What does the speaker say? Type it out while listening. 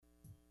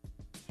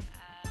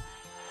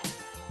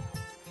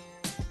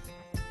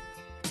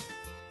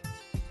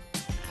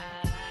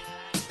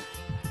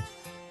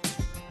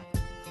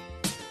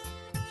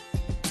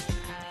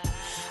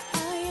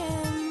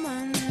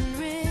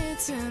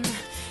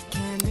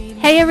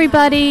Hey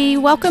everybody,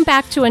 welcome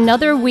back to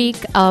another week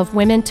of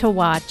Women to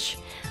Watch.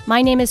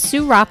 My name is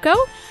Sue Rocco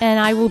and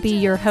I will be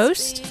your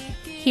host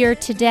here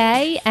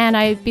today.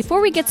 And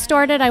before we get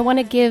started, I want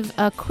to give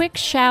a quick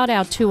shout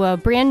out to a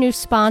brand new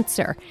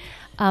sponsor,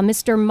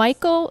 Mr.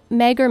 Michael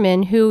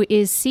Megerman, who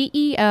is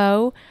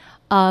CEO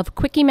of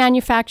Quickie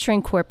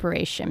Manufacturing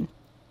Corporation.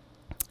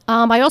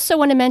 I also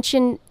want to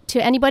mention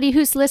to anybody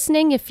who's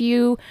listening, if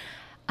you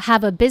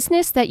have a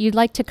business that you'd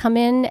like to come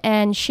in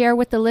and share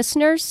with the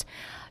listeners,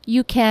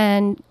 you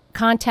can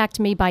contact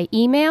me by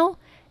email,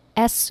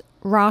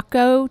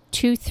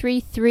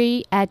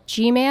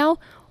 srocco233@gmail,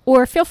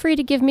 or feel free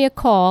to give me a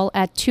call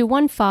at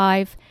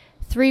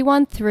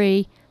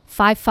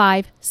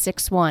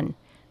 215-313-5561.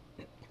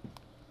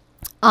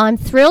 I'm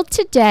thrilled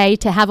today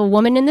to have a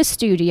woman in the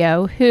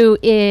studio who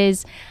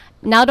is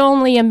not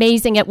only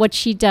amazing at what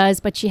she does,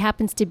 but she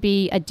happens to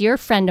be a dear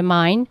friend of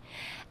mine,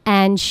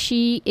 and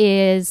she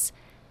is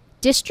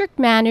district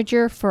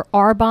manager for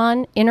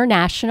Arbonne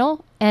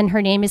International, and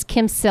her name is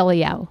Kim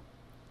Cilio.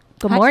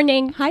 Good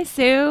morning. Hi,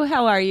 Sue.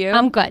 How are you?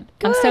 I'm good.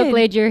 I'm so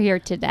glad you're here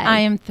today. I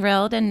am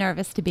thrilled and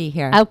nervous to be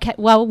here. Okay.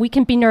 Well, we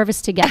can be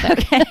nervous together.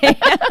 Okay.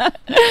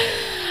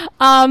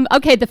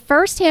 Okay. The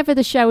first half of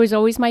the show is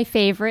always my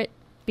favorite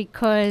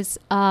because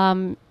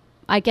I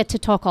get to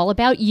talk all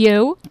about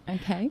you.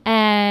 Okay.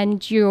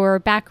 And your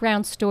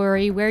background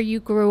story, where you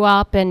grew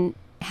up, and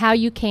how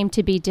you came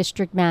to be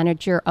district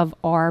manager of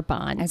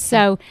Arbonne. Okay.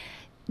 So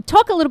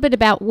talk a little bit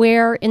about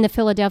where in the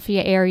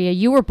Philadelphia area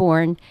you were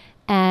born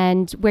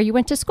and where you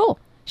went to school.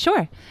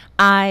 Sure.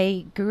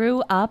 I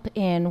grew up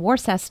in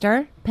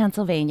Worcester,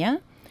 Pennsylvania,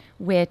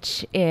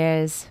 which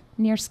is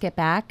near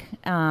Skippack,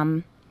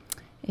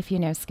 if you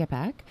know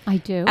Skippack. I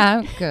do.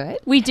 Oh, good.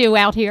 We do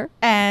out here.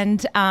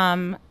 And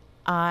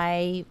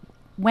I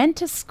went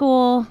to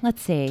school,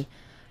 let's see.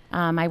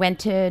 I went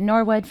to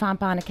Norwood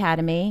Fontbonne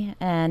Academy,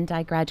 and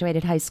I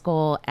graduated high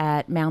school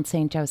at Mount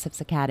St. Joseph's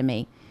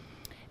Academy.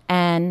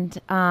 And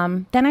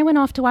then I went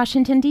off to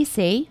Washington,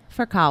 D.C.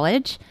 for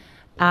college.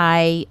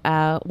 I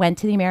went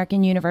to the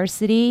American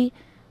University.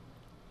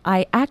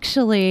 I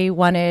actually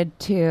wanted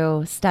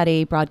to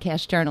study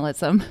broadcast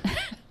journalism.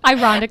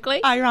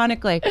 Ironically.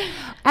 Ironically.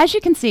 As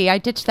you can see, I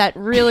ditched that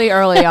really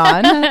early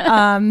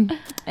on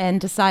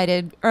and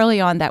decided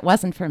early on that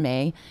wasn't for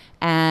me,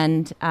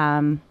 and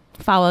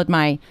followed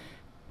my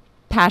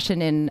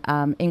passion in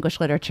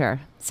English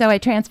literature. So I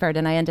transferred,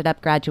 and I ended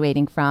up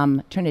graduating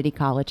from Trinity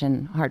College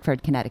in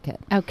Hartford,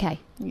 Connecticut. Okay.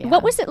 Yeah.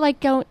 What was it like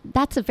going?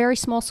 That's a very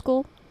small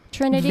school,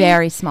 Trinity?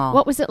 Very small.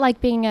 What was it like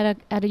being at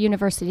a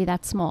university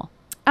that small?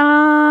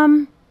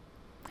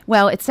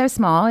 Well, it's so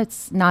small.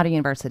 It's not a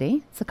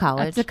university. It's a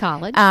college. It's a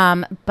college.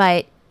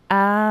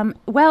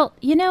 Well,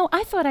 you know,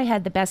 I thought I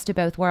had the best of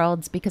both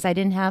worlds because I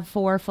didn't have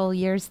 4 full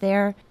years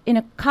there. In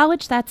a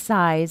college that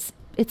size,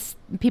 it's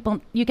people.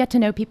 You get to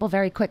know people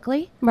very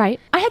quickly. Right.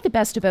 I had the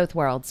best of both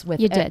worlds. With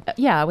you did.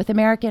 With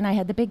American, I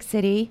had the big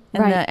city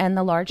and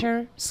the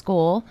larger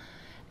school,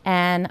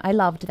 and I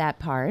loved that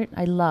part.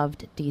 I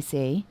loved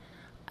DC.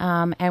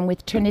 And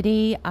with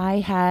Trinity, I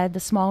had the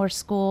smaller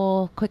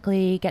school,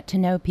 quickly get to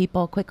know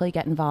people, quickly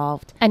get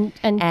involved. And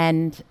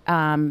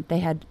they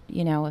had,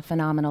 a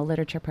phenomenal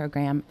literature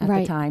program at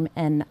the time.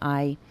 And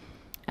I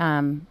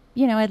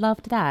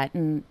loved that.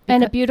 And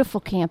a beautiful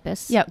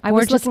campus. Yeah, I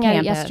was looking campus,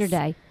 at it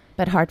yesterday.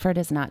 But Hartford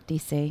is not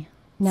D.C.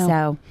 No.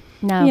 So,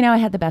 I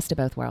had the best of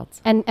both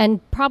worlds. And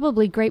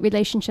probably great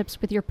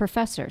relationships with your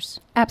professors.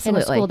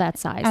 Absolutely. In a school that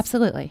size.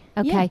 Absolutely.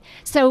 Okay. Yeah.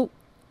 So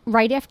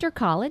right after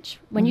college,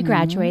 when you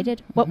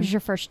graduated, what was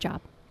your first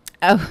job?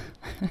 Oh,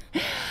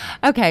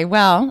 okay.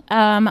 Well,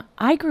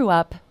 I grew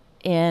up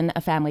in a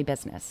family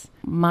business.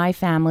 My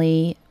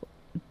family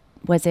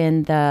was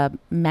in the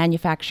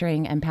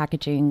manufacturing and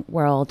packaging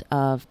world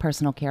of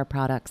personal care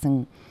products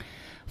and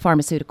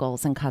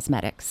pharmaceuticals and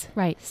cosmetics.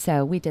 Right.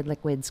 So we did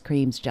liquids,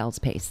 creams, gels,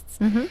 pastes,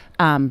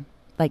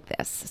 like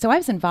this. So I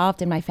was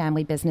involved in my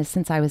family business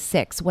since I was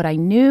 6. What I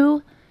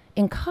knew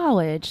in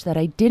college that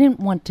I didn't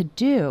want to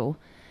do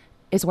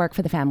is work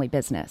for the family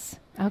business.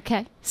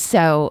 Okay.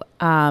 So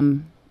that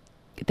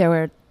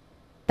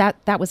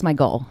was my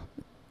goal.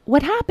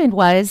 What happened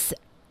was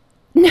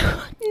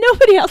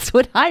nobody else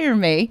would hire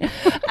me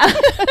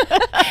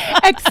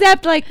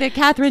except like the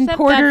Catherine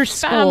Porter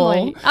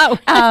School. Oh.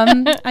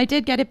 I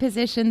did get a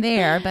position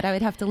there, but I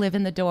would have to live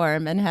in the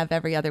dorm and have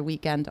every other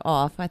weekend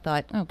off. I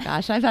thought, oh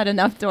gosh, I've had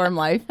enough dorm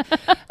life.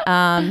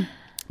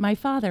 My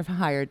father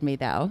hired me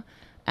though.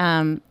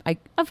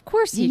 Of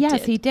course he did.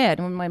 Yes, he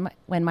did.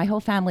 When my whole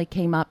family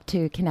came up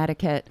to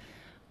Connecticut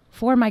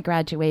for my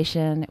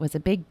graduation, it was a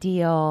big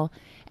deal.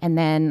 And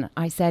then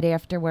I said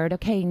afterward,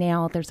 okay,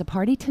 now there's a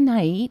party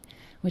tonight,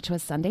 which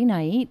was Sunday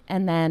night.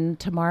 And then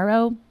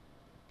tomorrow,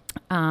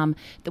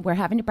 we're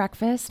having a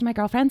breakfast, my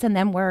girlfriends, and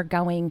then we're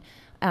going,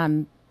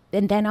 and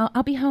then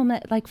I'll be home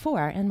at like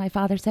 4. And my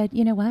father said,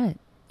 you know what?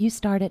 You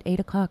start at 8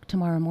 o'clock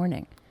tomorrow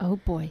morning. Oh,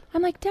 boy.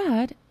 I'm like,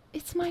 Dad,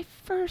 it's my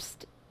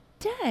first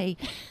day.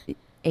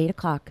 8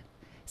 o'clock.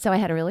 So I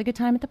had a really good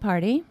time at the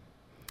party.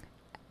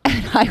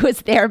 And I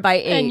was there by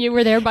 8. And you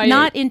were there by 8.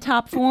 Not in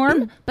top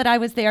form, but I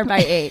was there by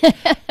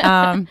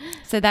 8.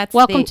 So that's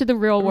welcome to the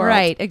real world.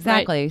 Right,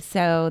 exactly. Right.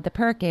 So the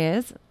perk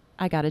is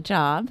I got a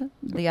job.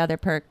 The other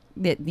perk,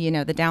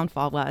 the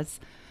downfall was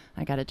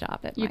I got a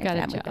job at my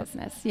family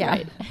business.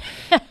 Yeah.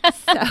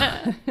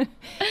 Right.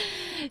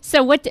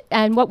 So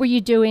what were you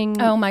doing?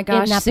 Oh my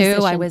gosh, in that Sue,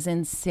 position? I was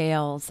in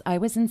sales.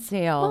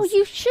 Well,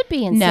 you should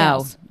be in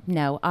sales.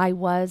 No, I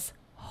was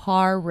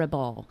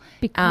horrible.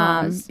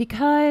 Because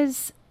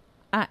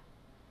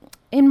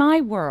in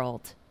my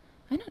world,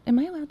 am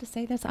I allowed to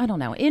say this? I don't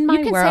know. In my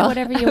world. You can say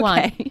whatever you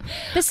want.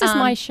 This is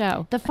my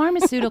show. The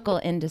pharmaceutical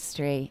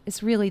industry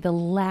is really the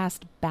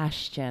last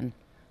bastion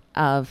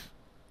of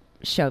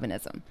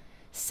chauvinism.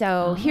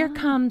 So here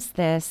comes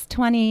this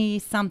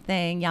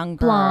 20-something young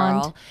girl.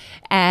 Blonde.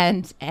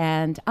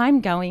 And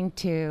I'm going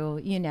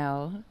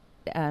to,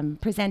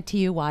 present to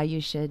you why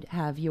you should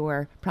have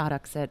your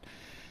products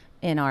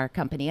in our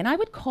company. And I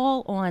would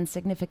call on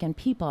significant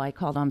people. I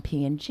called on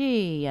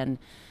P&G and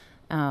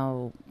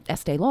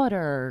Estee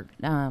Lauder,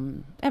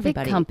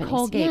 everybody. Big companies.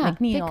 Colgate, yeah,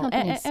 McNeil, big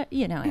companies.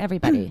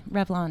 Everybody.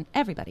 Revlon,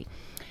 everybody.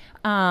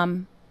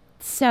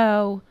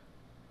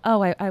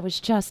 I was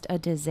just a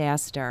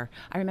disaster.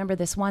 I remember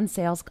this one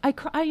sales. I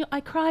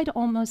cried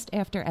almost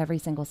after every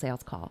single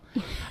sales call.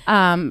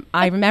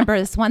 I remember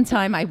this one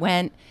time I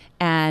went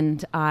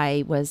and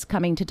I was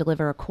coming to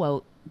deliver a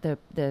quote.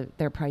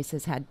 Their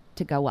prices had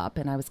to go up,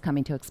 and I was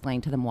coming to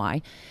explain to them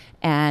why.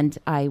 And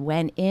I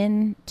went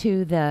in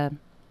to the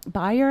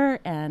buyer,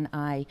 and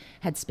I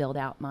had spilled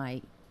out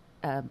my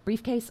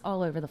briefcase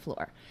all over the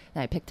floor.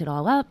 Then I picked it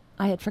all up.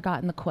 I had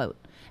forgotten the quote.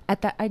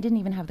 I didn't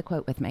even have the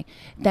quote with me.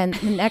 Then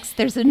the next,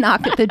 there's a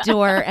knock at the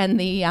door, and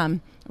the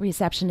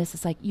receptionist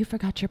is like, "You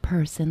forgot your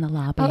purse in the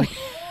lobby." Oh.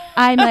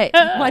 I'm like,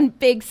 one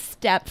big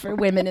step for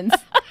women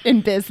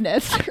in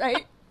business,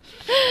 right?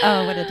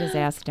 Oh, what a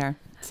disaster.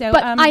 So,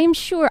 but I'm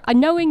sure,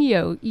 knowing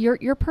you,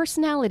 your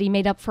personality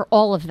made up for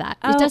all of that.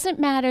 It doesn't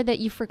matter that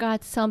you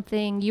forgot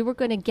something. You were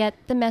going to get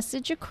the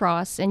message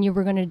across, and you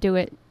were going to do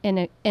it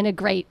in a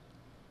great,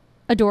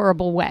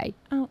 adorable way.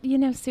 Oh,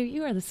 Sue,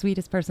 you are the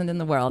sweetest person in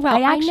the world. Well,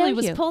 I actually know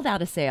was you. pulled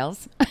out of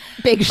sales.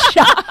 Big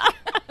shock.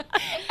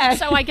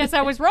 So I guess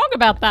I was wrong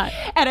about that.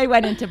 And I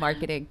went into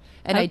marketing,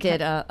 and I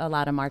did a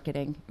lot of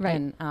marketing.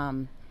 Right.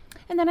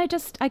 And then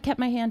I kept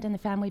my hand in the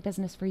family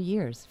business for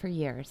years.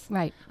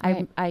 Right.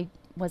 I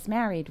was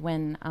married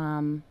when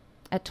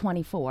at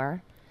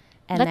 24.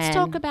 And Let's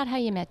talk about how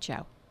you met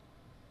Joe.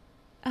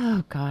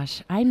 Oh,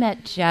 gosh. I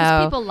met Joe.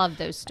 Because people love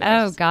those stories.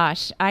 Oh,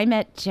 gosh. I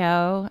met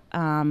Joe.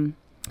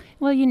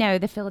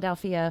 The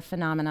Philadelphia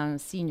phenomenon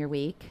of senior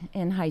week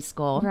in high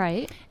school.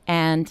 Right.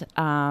 And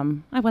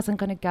I wasn't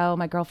going to go.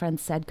 My girlfriend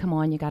said, "Come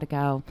on, you got to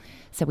go."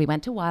 So we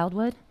went to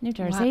Wildwood, New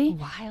Jersey.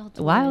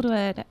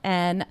 Wildwood.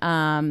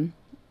 And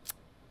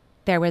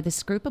there were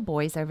this group of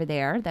boys over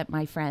there that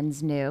my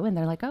friends knew. And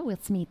they're like, "Oh,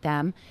 let's meet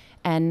them."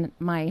 And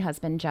my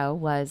husband, Joe,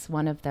 was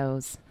one of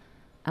those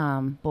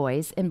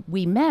boys. And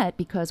we met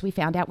because we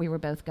found out we were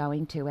both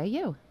going to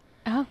AU.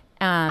 Oh.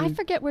 I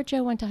forget where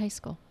Joe went to high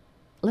school.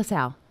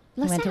 LaSalle.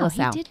 LaSalle. We went to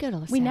LaSalle. He did go to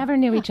LaSalle. We never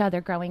knew each other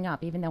growing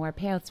up, even though our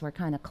paths were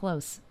kind of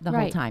close the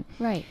whole time.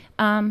 Right.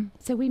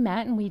 So we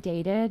met and we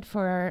dated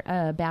for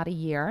about a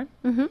year.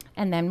 Mm-hmm.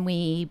 And then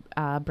we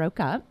broke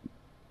up.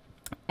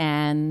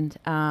 And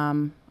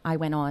I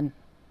went on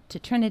to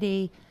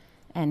Trinity,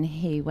 and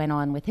he went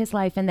on with his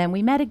life. And then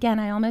we met again.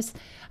 I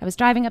was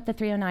driving up the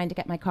 309 to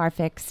get my car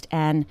fixed,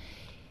 and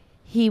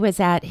he was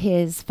at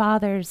his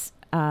father's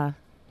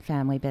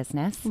family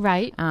business.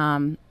 Right.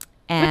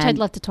 Which I'd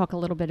love to talk a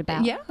little bit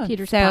about. Yeah.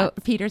 Peter's Pots.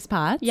 Peter's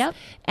Pots. Yep.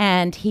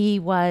 And he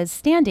was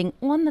standing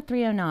on the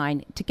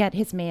 309 to get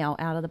his mail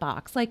out of the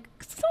box, like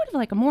sort of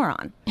like a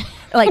moron,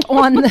 like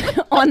on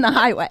the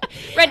highway.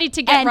 Ready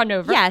to get run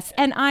over. Yes.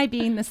 And I,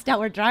 being the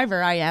stellar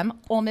driver I am,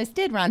 almost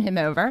did run him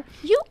over.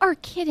 You are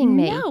kidding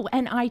me. No.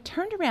 And I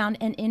turned around,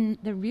 and in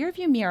the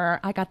rearview mirror,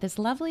 I got this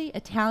lovely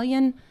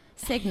Italian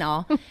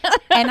signal.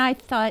 And I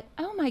thought,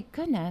 "Oh my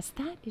goodness,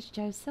 that is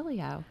Joe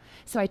Cilio."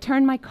 So I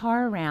turned my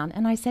car around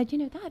and I said,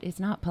 "That is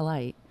not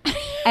polite."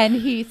 And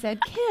he said,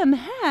 "Kim,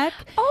 heck."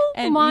 Oh,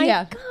 and my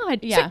God.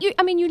 Yeah.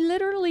 So you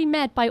literally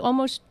met by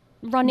almost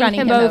running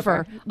him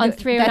over on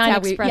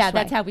 309 Expressway. Yeah,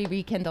 that's how we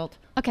rekindled.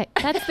 Okay,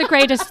 that's the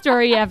greatest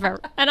story ever.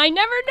 And I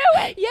never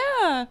knew it.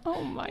 Yeah.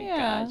 Oh, my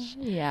gosh.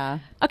 Yeah.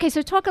 Okay,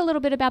 so talk a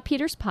little bit about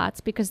Peter's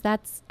Pots, because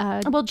that's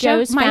Joe's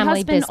Joe's my family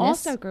husband business.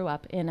 also grew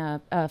up in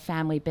a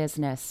family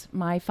business.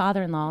 My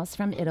father-in-law is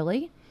from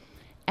Italy,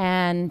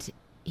 and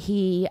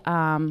he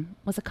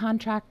was a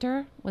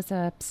contractor, was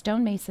a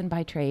stonemason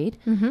by trade.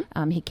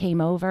 Mm-hmm. He came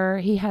over.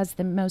 He has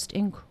the most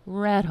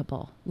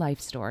incredible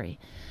life story.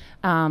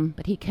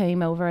 But he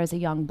came over as a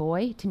young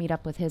boy to meet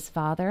up with his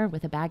father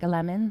with a bag of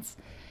lemons,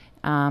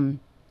 the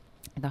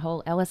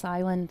whole Ellis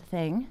Island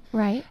thing.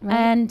 Right.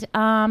 And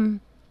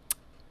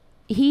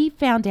he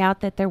found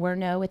out that there were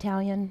no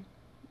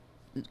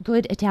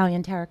good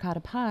Italian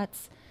terracotta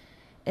pots,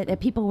 that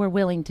people were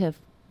willing to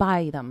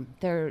buy them.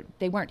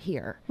 They weren't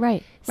here.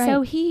 Right.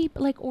 So he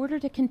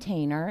ordered a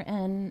container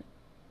and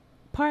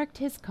parked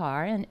his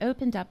car and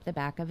opened up the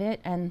back of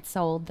it and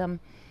sold them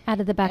Out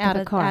of the back of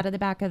the car. out of the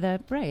back of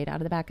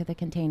the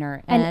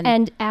container.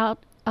 And out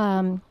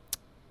in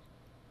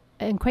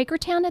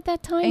Quakertown at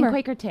that time? In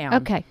Quakertown.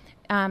 Okay.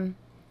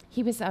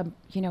 He was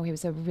he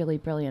was a really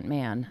brilliant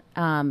man.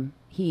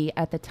 He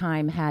at the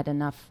time had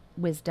enough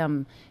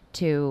wisdom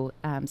to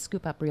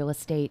scoop up real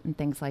estate and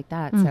things like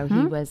that. So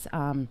he was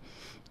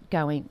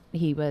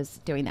he was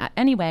doing that.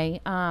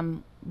 Anyway,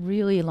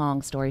 really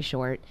long story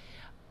short,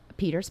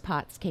 Peter's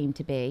Pots came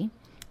to be.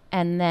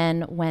 And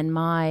then when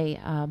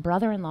my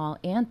brother-in-law,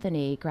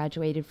 Anthony,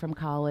 graduated from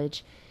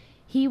college,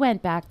 he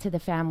went back to the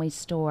family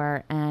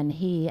store, and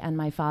he and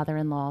my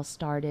father-in-law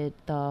started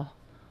the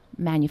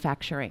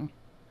manufacturing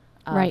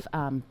of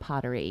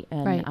pottery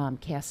and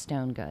cast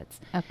stone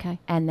goods. Okay.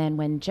 And then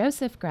when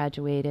Joseph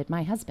graduated,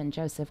 my husband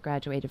Joseph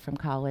graduated from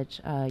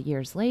college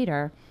years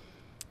later,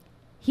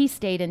 he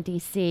stayed in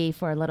D.C.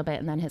 for a little bit,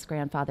 and then his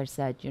grandfather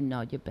said, you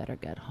better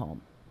get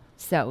home.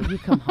 So you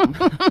come home.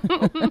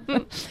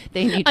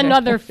 They need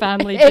another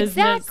family business.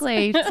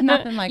 Exactly. It's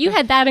nothing like you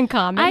had that in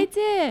common. I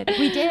did.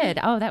 We did.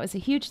 Oh, that was a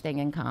huge thing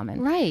in common.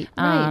 Right.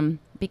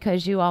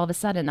 Because you all of a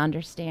sudden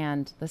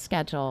understand the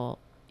schedule.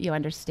 You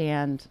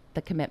understand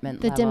the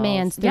commitment the levels.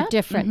 demands. They're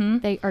different. Mm-hmm.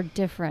 They are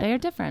different. They are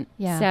different.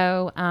 Yeah.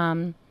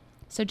 So,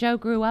 so Joe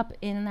grew up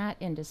in that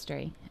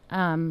industry.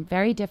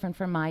 Very different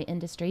from my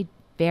industry.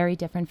 Very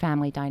different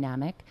family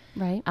dynamic.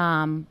 Right.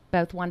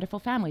 Both wonderful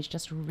families,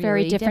 just really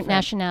very different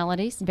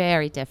nationalities.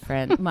 Very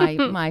different.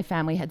 My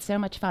family had so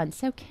much fun.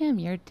 So Kim,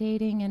 you're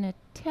dating an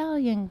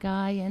Italian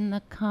guy in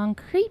the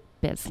concrete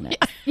business.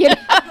 You know?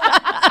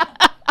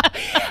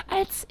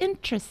 It's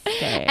interesting.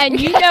 And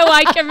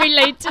I can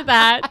relate to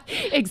that.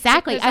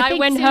 Exactly. I think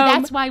went Sue,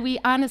 home.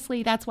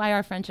 That's why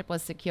our friendship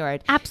was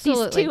secured.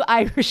 Absolutely. These two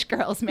Irish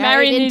girls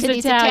married into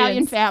these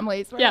Italian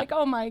families. We're like,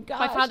 oh my gosh.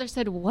 My father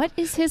said, what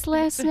is his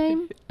last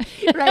name?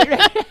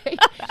 right.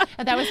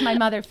 And that was my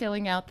mother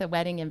filling out the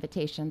wedding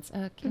invitations.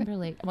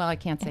 Kimberly. Well, I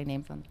can't say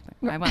names on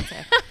I won't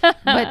say.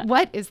 But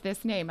what is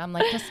this name? I'm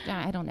like,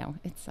 I don't know.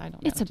 I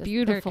don't know. It's a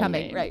beautiful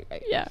name. Right.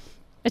 Yeah.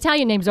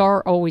 Italian names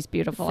are always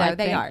beautiful. So I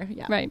they think. are.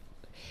 Yeah. Right.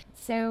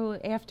 So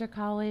after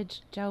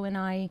college, Joe and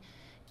I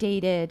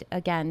dated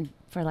again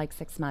for like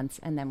 6 months,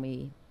 and then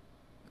we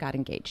got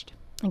engaged.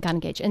 And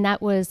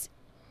that was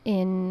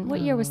in,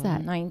 what year was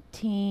that?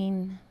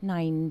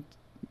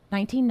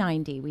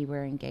 1990 we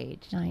were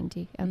engaged.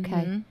 90, okay.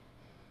 Mm-hmm.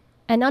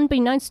 And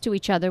unbeknownst to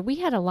each other, we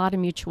had a lot of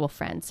mutual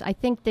friends. I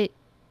think that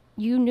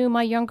you knew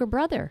my younger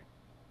brother,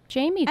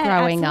 Jamie,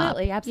 growing up.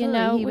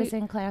 Absolutely. He was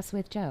in class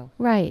with Joe.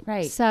 Right.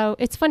 So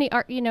it's funny,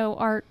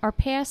 our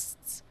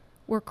pasts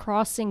were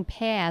crossing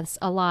paths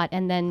a lot,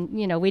 and then,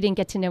 we didn't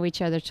get to know each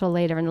other till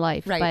later in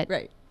life. But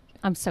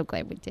I'm so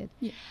glad we did.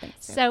 Yeah,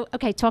 thanks. So,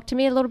 okay, talk to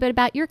me a little bit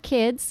about your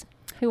kids,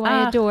 who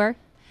I adore.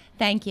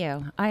 Thank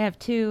you. I have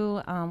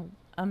two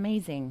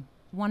amazing,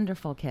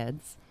 wonderful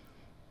kids.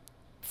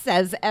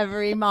 Says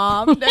every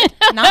mom.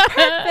 Not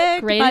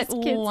perfect, greatest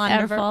but kids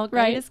wonderful. Ever.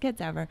 Greatest kids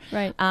ever.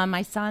 Right.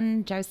 My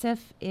son,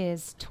 Joseph,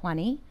 is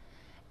 20.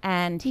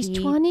 And he's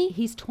 20?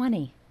 He's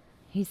 20.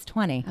 He's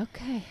 20.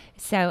 Okay.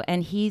 So,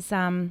 and he's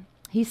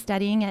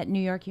studying at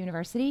New York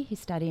University. He's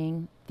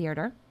studying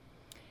theater.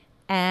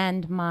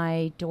 And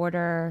my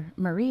daughter,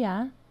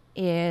 Maria,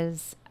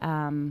 is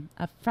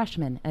a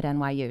freshman at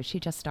NYU. She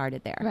just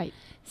started there. Right.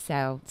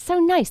 So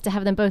nice to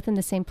have them both in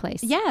the same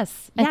place.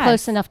 Yes. And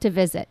close enough to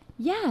visit.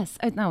 Yes.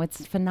 No,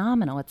 it's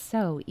phenomenal. It's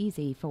so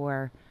easy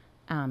for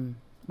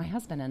my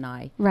husband and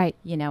I. Right.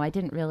 I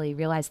didn't really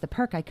realize the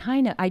perk. I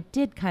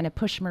did kind of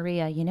push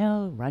Maria,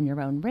 run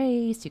your own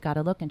race. You got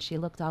to look. And she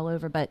looked all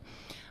over. But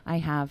I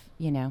have,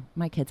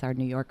 my kids are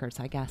New Yorkers,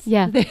 I guess.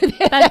 Yeah.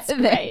 That's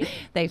great.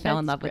 They fell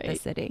in love with the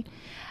city.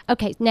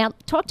 Okay. Now,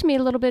 talk to me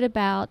a little bit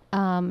about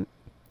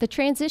the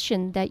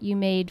transition that you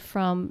made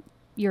from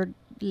your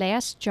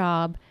last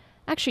job.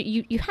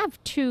 Actually, you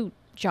have two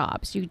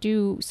jobs. You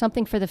do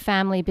something for the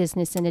family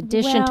business in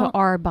addition to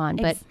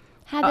Arbonne. But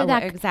how did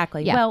that...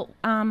 Exactly. Yeah. Well,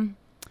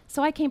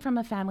 so I came from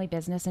a family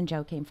business, and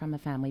Joe came from a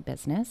family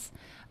business.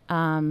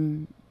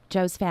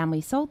 Joe's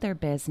family sold their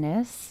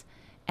business,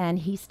 and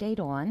he stayed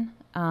on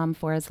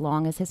for as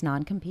long as his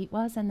non-compete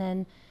was, and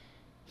then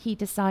he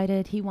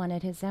decided he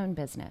wanted his own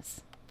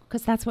business,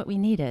 because that's what we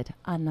needed,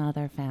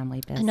 another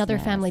family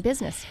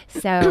business.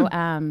 So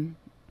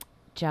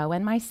Joe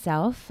and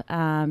myself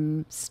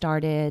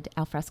started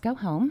Alfresco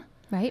Home,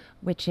 right,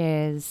 which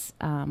is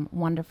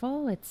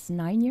wonderful. It's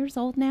 9 years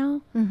old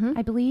now,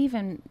 I believe,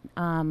 and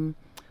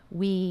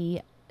we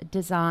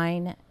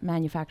design,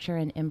 manufacture,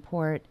 and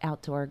import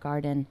outdoor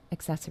garden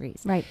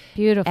accessories. Right,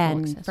 beautiful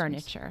and accessories.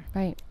 Furniture.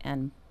 Right.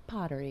 And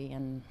pottery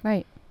and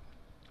right,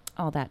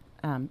 all that,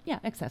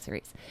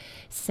 accessories.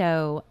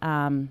 So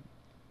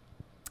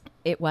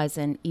it was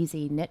an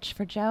easy niche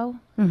for Joe.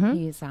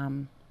 He's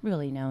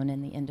really known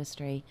in the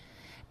industry.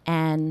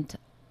 And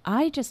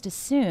I just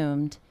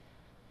assumed,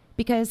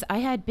 because I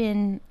had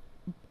been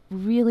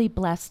really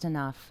blessed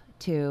enough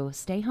to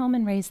stay home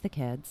and raise the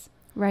kids.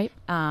 Right.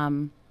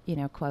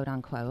 Quote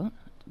unquote,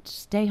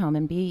 stay home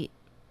and be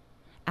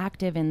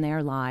active in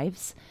their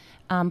lives.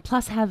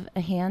 plus have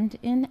a hand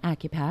in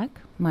AccuPack,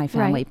 my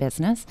family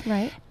business.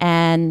 Right.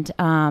 And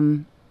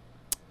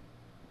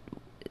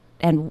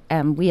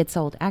we had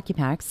sold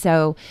AccuPack.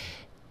 So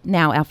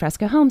now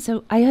Alfresco Home.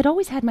 So I had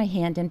always had my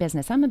hand in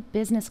business. I'm a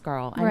business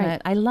girl.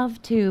 I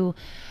love to,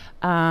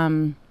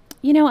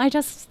 I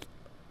just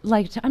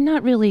I'm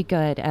not really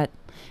good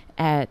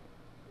at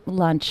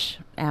lunch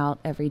out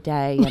every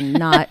day and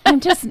not,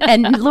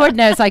 and Lord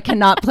knows I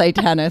cannot play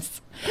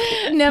tennis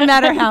no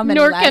matter how many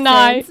Nor lessons. can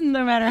I.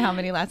 No matter how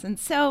many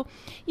lessons. So,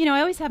 I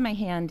always have my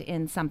hand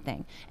in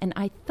something. And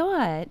I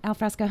thought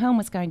Alfresco Home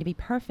was going to be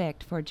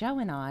perfect for Joe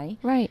and I.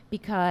 Right.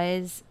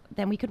 Because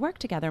then we could work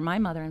together. My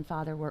mother and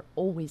father were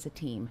always a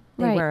team.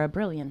 They were a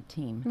brilliant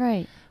team.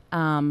 Right.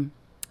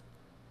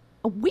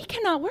 We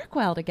cannot work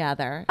well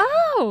together.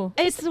 Oh,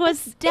 It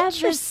was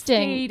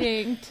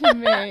devastating to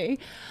me.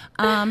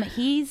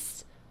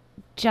 He's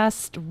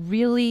just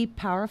really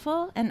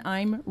powerful, and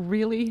I'm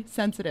really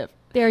sensitive.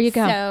 There you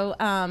go.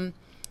 So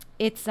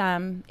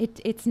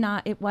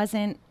it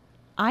wasn't,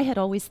 I had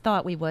always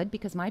thought we would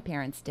because my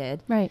parents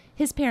did. Right.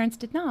 His parents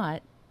did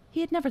not. He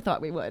had never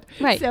thought we would.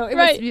 Right. So it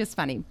was just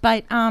funny.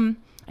 But I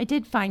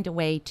did find a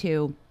way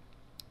to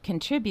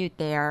contribute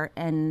there,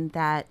 and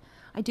that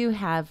I do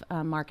have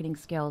marketing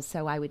skills,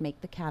 so I would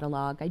make the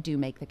catalog. I do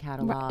make the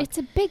catalog. It's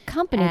a big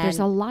company. There's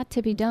a lot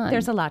to be done.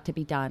 There's a lot to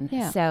be done.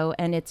 Yeah. So,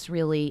 and it's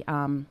really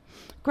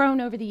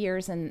grown over the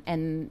years,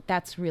 and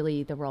that's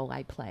really the role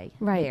I play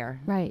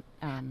there. Right.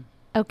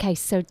 Okay,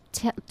 so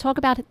talk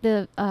about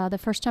the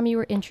first time you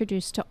were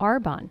introduced to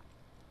Arbonne.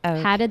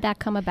 Okay. How did that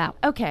come about?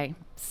 Okay,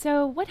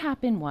 so what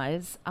happened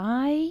was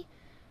I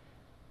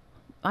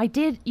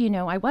did,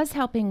 I was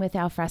helping with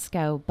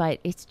Alfresco, but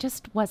it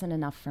just wasn't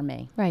enough for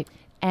me. Right.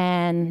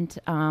 And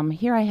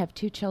here I have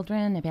 2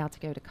 children about to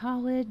go to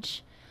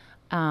college.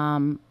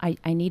 I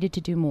needed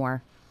to do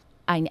more.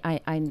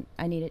 I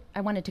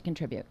wanted to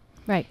contribute.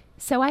 Right.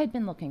 So I had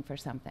been looking for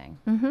something.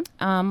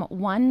 Mm-hmm.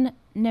 One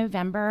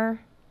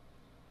November,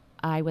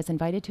 I was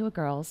invited to a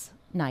girls'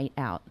 night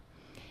out.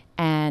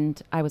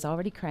 And I was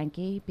already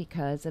cranky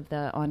because of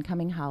the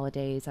oncoming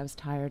holidays. I was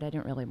tired. I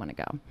didn't really want to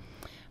go.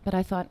 But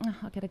I thought,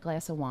 I'll get a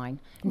glass of wine.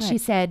 And she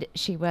said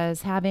she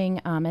was having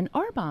an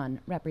Arbonne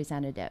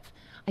representative.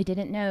 I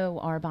didn't know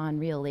Arbonne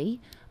really.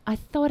 I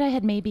thought I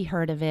had maybe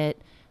heard of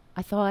it.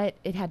 I thought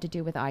it had to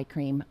do with eye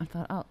cream. I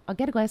thought, I'll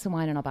get a glass of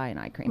wine and I'll buy an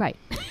eye cream. Right.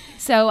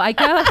 So I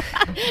go.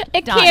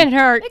 It can't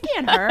hurt. It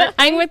can't hurt.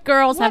 Hang with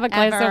girls, have a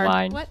glass of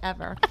wine.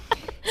 Whatever.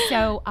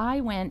 So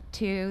I went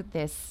to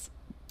this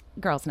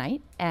girls'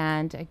 night,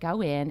 and I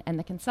go in, and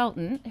the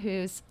consultant,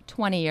 who's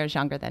 20 years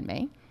younger than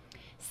me,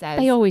 says,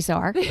 they always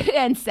are,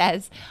 and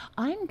says,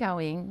 I'm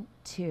going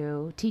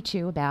to teach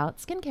you about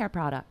skincare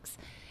products.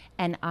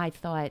 And I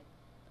thought,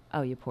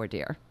 oh, you poor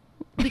dear.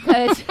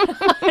 Because,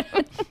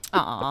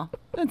 aw,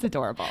 that's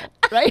adorable,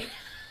 right?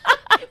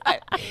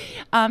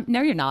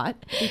 No, you're not,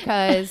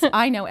 because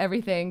I know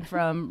everything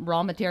from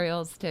raw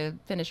materials to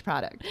finished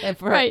product. And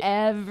for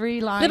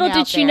every line Little out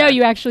did she there, know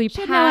you actually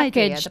she had no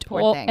idea, the packaged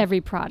poor thing.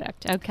 every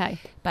product. Okay.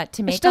 But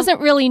to make Which doesn't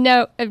really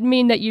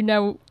mean that you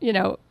know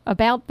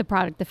about the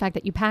product, the fact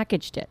that you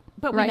packaged it.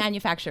 But we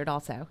manufactured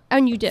also.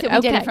 And you did. So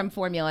we did it from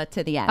formula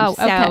to the end. Oh,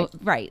 okay.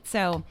 Right.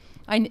 So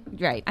I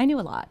knew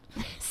a lot.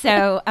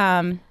 So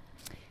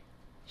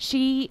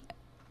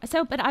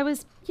but I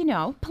was,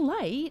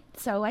 polite.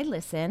 So I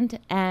listened,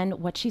 and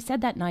what she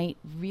said that night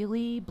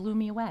really blew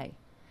me away.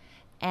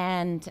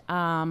 And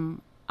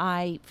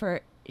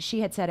she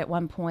had said at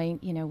one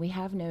point, we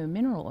have no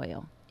mineral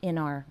oil in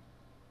our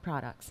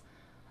products.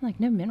 I'm like,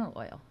 no mineral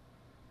oil.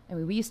 I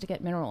mean, we used to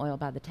get mineral oil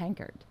by the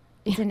tankard.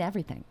 It's in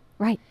everything.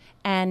 Right.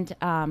 And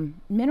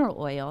mineral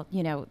oil,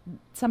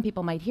 some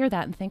people might hear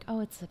that and think,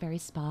 oh, it's a very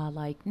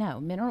spa-like. No,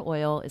 mineral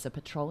oil is a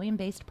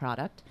petroleum-based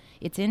product.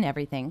 It's in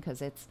everything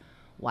because it's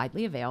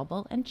widely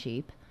available and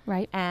cheap.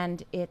 Right.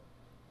 And it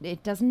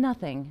does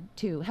nothing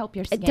to help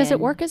your skin. Does it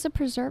work as a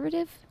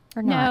preservative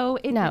or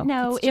not?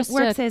 No, it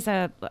works as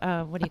a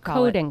what do you call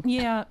coating. it?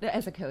 Yeah,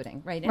 as a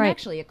coating, right? And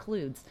actually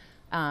occludes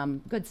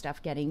good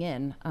stuff getting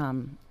in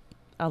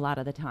a lot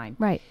of the time.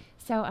 Right.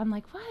 So I'm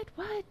like,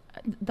 what?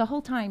 The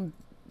whole time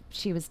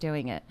she was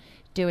doing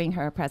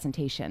her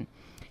presentation.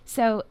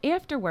 So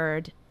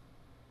afterward,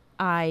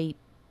 I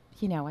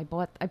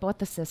bought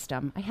the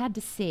system. I had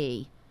to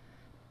see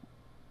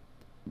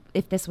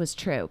if this was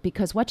true,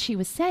 because what she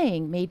was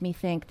saying made me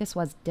think this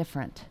was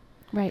different.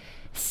 Right.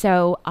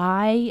 So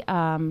I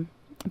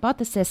bought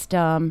the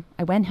system.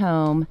 I went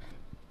home.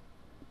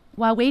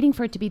 While waiting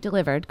for it to be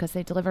delivered, because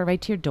they deliver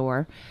right to your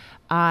door,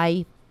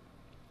 I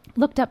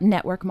looked up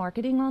network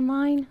marketing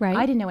online. Right.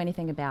 I didn't know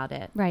anything about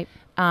it. Right.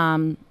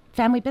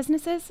 Family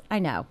businesses, I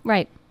know.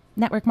 Right.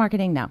 Network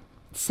marketing, no.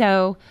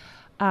 So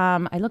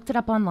I looked it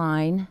up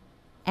online,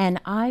 and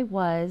I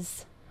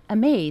was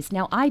amazed.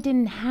 Now, I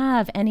didn't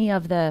have any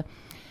of the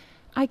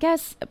I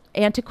guess,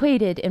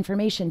 antiquated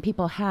information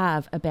people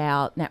have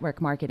about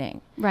network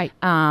marketing. Right.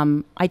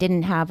 I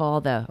didn't have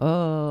all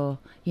the,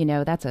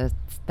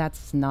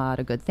 that's not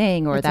a good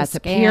thing, or It's that's a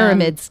a scam.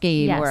 pyramid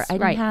scheme, Yes, or I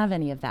didn't right. have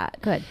any of that.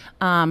 Good.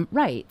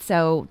 Right.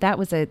 So that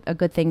was a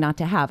good thing not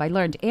to have. I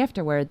learned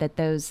afterward that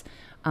those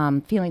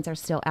feelings are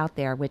still out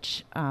there,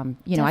 which, I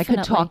could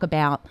Definitely. talk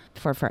about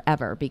for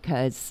forever,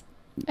 because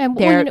And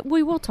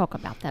we will talk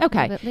about that a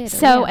okay. little bit later.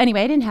 So yeah.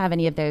 anyway, I didn't have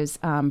any of those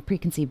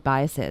preconceived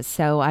biases.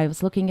 So I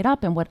was looking it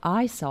up, and what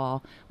I saw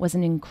was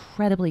an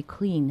incredibly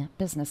clean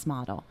business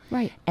model.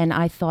 Right. And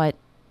I thought,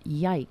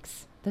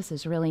 yikes, this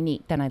is really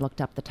neat. Then I looked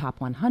up the top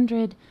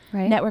 100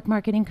 Right. network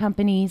marketing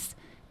companies,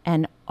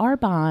 and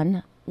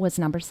Arbonne was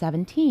number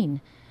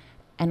 17.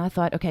 And I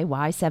thought, okay,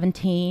 why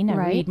 17? I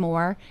Right. read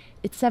more.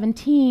 It's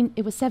 17.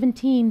 It was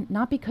 17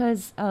 not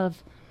because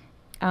of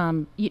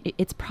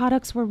its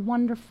products were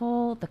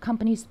wonderful. The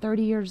company's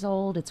 30 years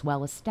old. It's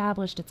well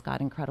established. It's got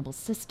incredible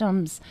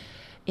systems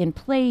in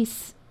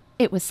place.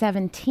 It was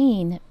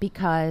 17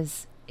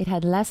 because it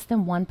had less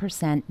than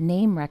 1%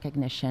 name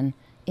recognition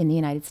in the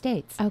United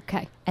States.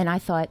 Okay. And I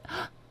thought,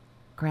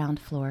 ground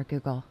floor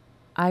Google.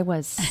 I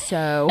was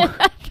so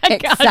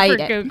Thank God for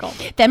excited. Google.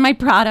 Then my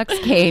products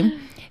came,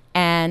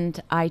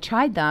 and I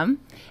tried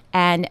them.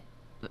 And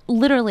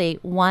literally,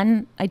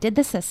 I did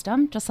the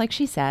system, just like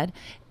she said.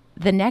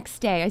 The next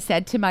day, I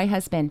said to my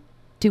husband,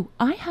 do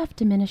I have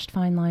diminished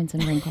fine lines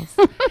and wrinkles?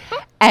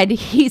 And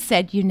he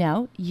said,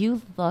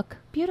 you look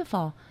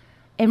beautiful.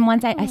 And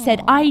once I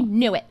said, I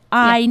knew it.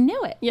 I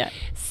knew it. Yeah.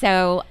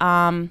 So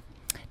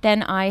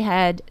then I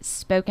had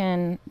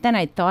spoken, then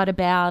I thought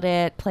about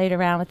it, played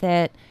around with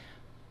it,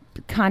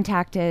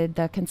 contacted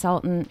the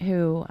consultant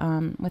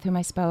with whom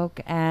I spoke,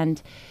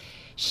 and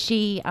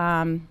she,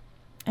 and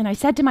I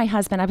said to my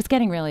husband, I was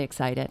getting really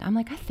excited. I'm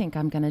like, I think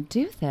I'm going to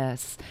do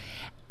this.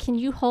 Can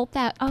you hold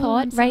that Oh,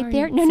 thought I'm right sorry.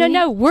 there? No, See?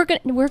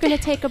 We're gonna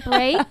take a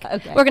break.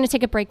 Okay. We're gonna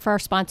take a break for our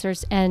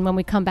sponsors, and when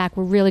we come back,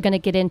 we're really gonna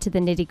get into the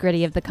nitty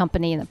gritty of the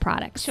company and the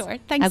products. Sure.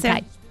 Thanks,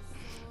 Okay.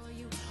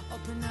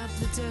 Open up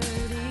the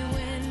dirty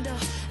window,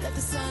 let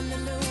the sun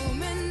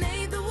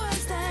illuminate the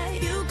words that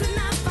you could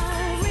not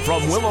find.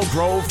 From Willow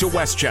Grove to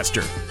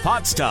Westchester,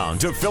 Pottstown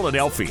to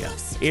Philadelphia,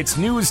 it's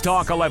News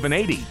Talk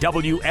 1180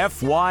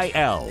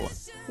 WFYL.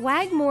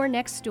 Wagmore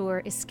Next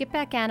Door is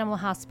Skipback Animal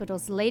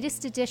Hospital's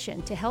latest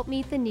addition to help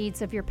meet the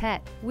needs of your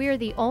pet. We are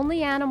the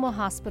only animal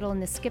hospital in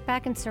the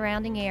Skipback and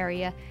surrounding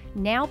area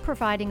now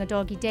providing a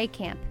doggy day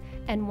camp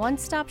and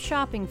one-stop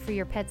shopping for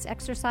your pet's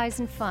exercise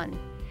and fun.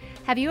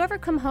 Have you ever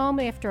come home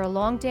after a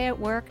long day at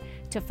work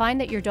to find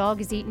that your dog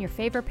has eaten your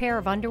favorite pair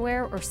of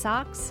underwear or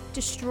socks,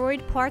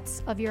 destroyed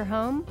parts of your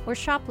home, or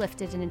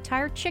shoplifted an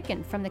entire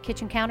chicken from the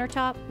kitchen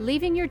countertop?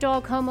 Leaving your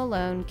dog home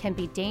alone can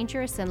be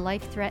dangerous and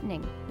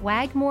life-threatening.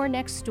 Wagmore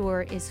Next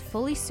Door is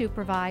fully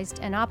supervised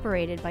and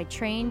operated by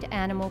trained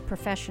animal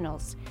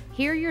professionals.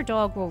 Here your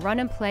dog will run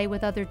and play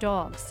with other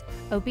dogs.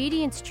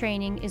 Obedience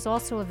training is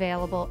also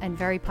available and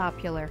very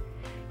popular.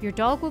 Your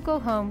dog will go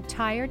home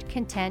tired,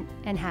 content,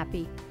 and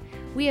happy.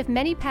 We have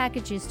many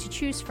packages to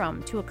choose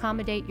from to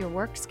accommodate your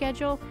work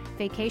schedule,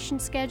 vacation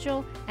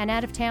schedule, and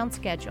out-of-town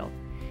schedule.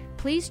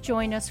 Please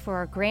join us for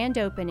our grand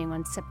opening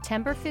on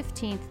September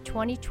 15th,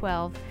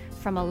 2012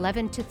 from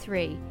 11 to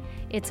 3.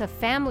 It's a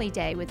family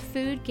day with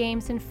food,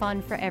 games, and fun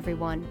for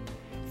everyone.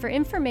 For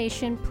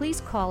information,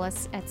 please call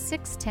us at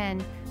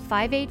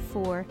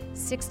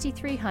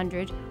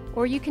 610-584-6300,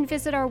 or you can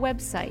visit our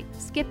website,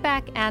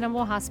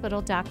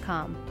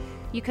 skipbackanimalhospital.com.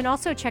 You can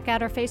also check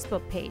out our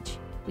Facebook page.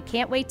 We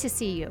can't wait to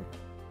see you.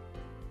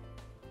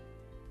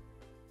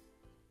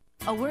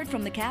 A word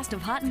from the cast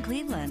of Hot in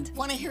Cleveland.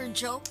 Want to hear a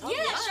joke?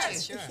 Yeah,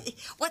 sure.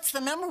 What's the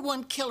number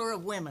one killer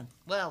of women?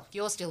 Well,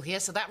 you're still here,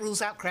 so that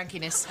rules out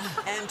crankiness.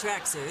 And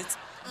tracksuits.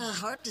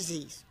 Heart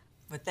disease.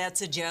 But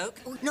that's a joke?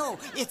 Oh, no,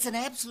 it's an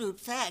absolute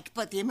fact,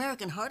 but the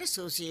American Heart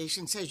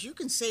Association says you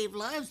can save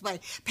lives by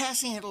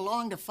passing it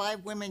along to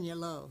 5 women you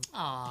love.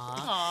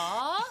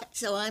 Aww.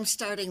 So I'm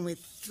starting with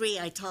 3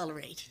 I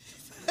tolerate.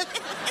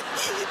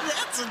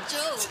 That's a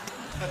joke.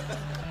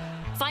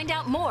 Find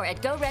out more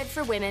at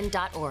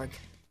goredforwomen.org.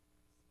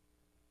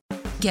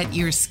 Get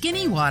your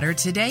skinny water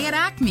today at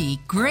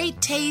Acme.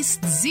 Great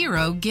taste,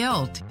 zero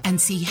guilt.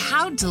 And see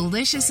how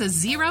delicious a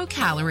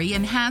zero-calorie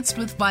enhanced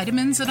with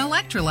vitamins and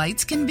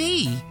electrolytes can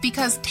be.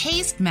 Because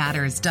taste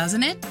matters,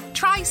 doesn't it?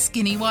 Try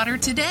skinny water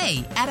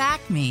today at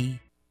Acme.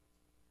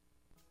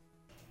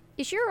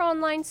 Is your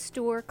online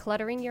store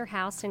cluttering your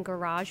house and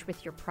garage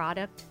with your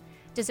product?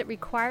 Does it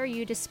require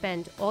you to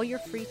spend all your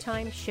free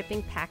time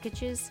shipping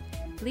packages,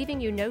 leaving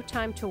you no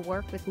time to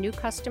work with new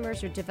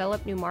customers or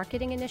develop new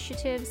marketing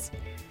initiatives?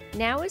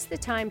 Now is the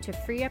time to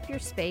free up your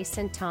space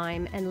and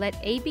time and let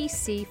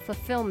ABC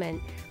Fulfillment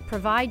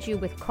provide you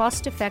with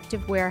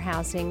cost-effective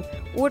warehousing,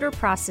 order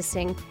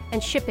processing,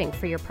 and shipping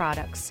for your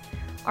products.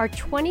 Our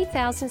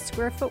 20,000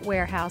 square foot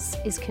warehouse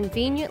is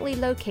conveniently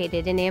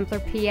located in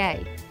Ambler, PA.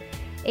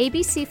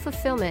 ABC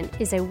Fulfillment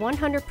is a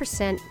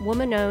 100%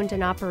 woman-owned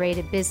and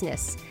operated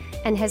business.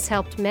 and has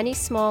helped many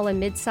small and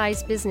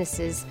mid-sized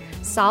businesses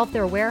solve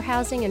their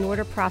warehousing and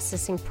order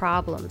processing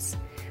problems.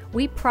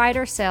 We pride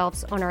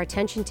ourselves on our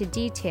attention to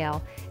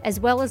detail as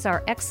well as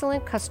our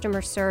excellent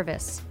customer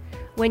service.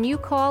 When you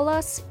call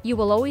us, you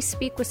will always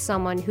speak with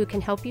someone who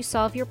can help you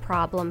solve your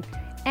problem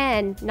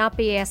and not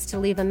be asked to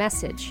leave a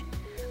message.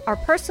 Our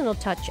personal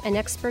touch and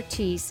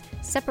expertise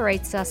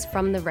separates us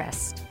from the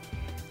rest.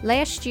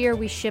 Last year,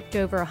 we shipped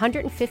over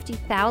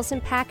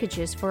 150,000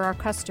 packages for our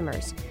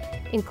customers,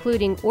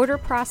 including order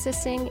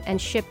processing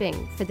and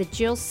shipping for the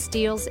Jill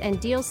Steals and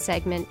Deals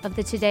segment of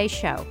the Today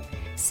Show,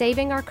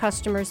 saving our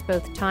customers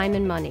both time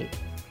and money.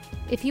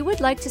 If you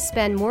would like to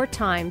spend more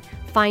time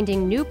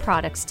finding new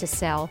products to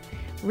sell,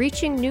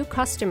 reaching new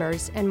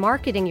customers, and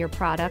marketing your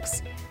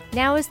products,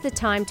 now is the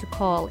time to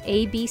call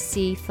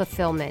ABC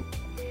Fulfillment.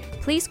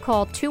 Please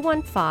call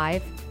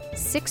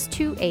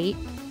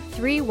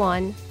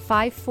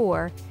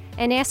 215-628-3154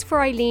 and ask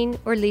for Eileen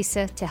or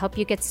Lisa to help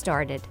you get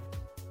started.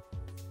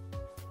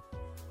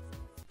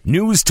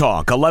 News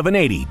Talk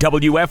 1180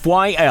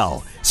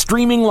 WFYL.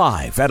 Streaming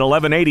live at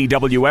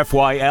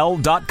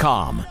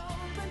 1180WFYL.com.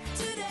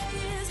 Today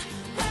is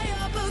where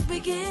your book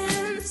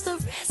begins. The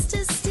rest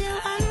is still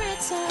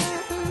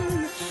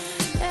unwritten.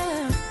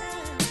 Yeah.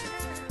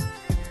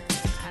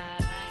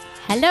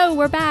 Hello,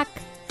 we're back.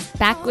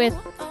 Back with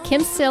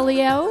Kim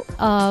Cilio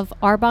of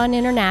Arbonne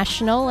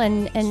International,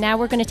 and now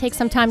we're going to take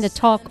some time to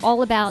talk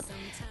all about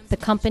the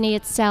company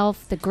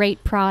itself, the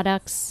great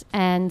products,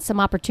 and some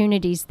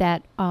opportunities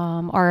that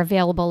are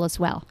available as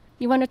well.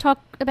 You want to talk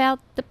about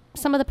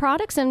some of the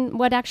products and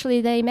what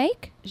actually they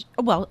make?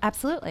 Well,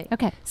 absolutely.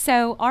 Okay.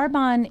 So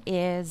Arbonne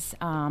is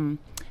a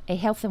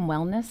health and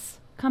wellness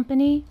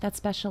company that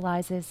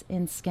specializes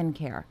in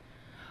skincare.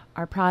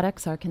 Our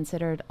products are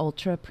considered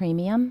ultra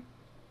premium.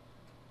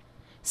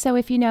 So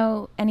if you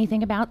know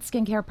anything about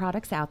skincare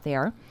products out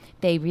there,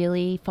 they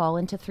really fall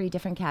into three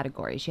different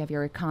categories. You have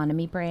your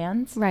economy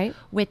brands, Right.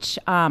 which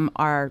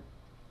are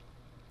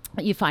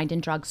you find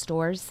in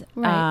drugstores.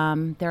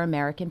 Right. They're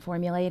American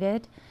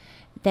formulated.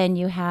 Then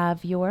you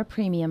have your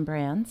premium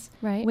brands,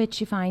 Right.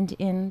 which you find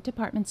in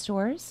department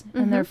stores,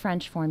 and they're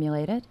French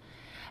formulated.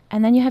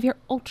 And then you have your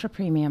ultra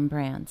premium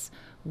brands,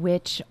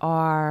 which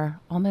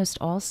are almost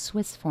all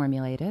Swiss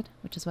formulated,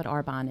 which is what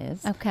Arbonne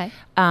is. Okay.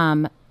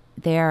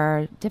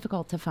 They're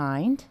difficult to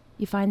find.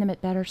 You find them at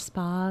better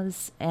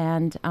spas,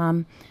 and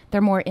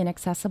they're more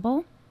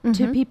inaccessible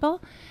to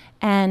people,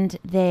 and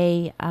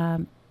they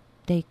are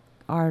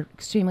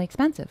extremely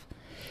expensive.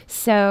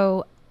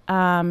 So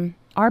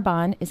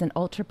Arbonne is an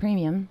ultra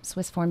premium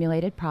Swiss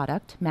formulated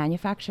product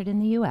manufactured in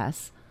the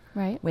U.S.,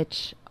 Right.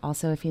 which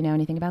also, if you know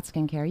anything about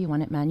skincare, you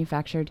want it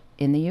manufactured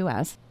in the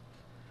U.S.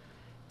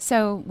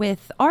 So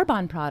with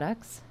Arbonne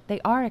products, they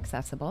are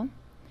accessible.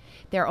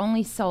 They're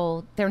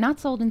not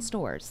sold in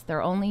stores.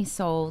 They're only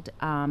sold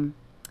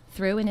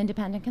through an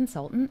independent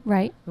consultant,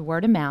 Right.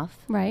 word of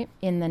mouth, Right.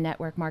 in the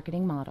network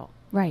marketing model.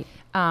 Right.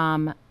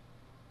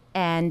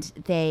 And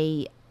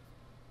they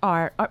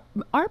are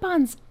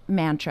Arbonne's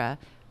mantra,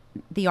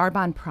 the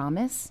Arbonne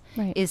promise,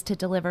 Right. is to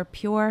deliver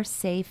pure,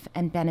 safe,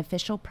 and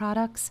beneficial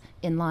products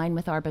in line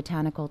with our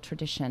botanical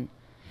tradition.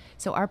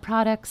 So our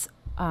products,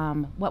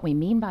 what we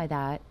mean by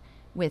that,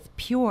 with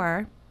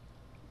pure,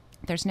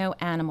 there's no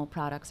animal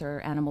products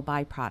or animal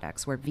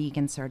byproducts. We're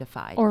vegan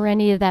certified. Or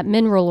any of that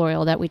mineral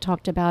oil that we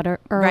talked about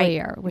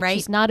earlier, which right.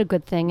 is not a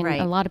good thing, and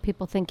Right. a lot of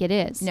people think it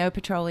is. No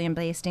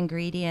petroleum-based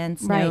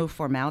ingredients, Right. no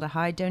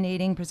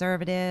formaldehyde-donating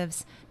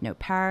preservatives, no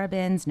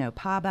parabens, no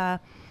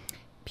PABA.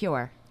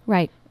 Pure.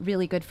 Right.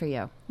 Really good for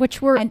you.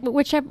 Which we're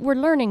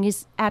learning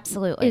is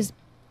Absolutely. is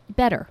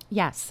better.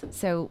 Yes.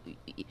 So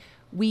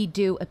we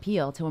do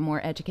appeal to a more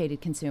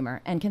educated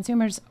consumer, and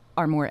consumers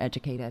are more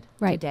educated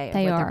Right, today of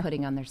they what are. they're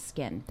putting on their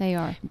skin. They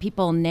are.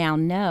 People now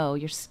know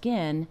your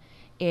skin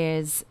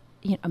is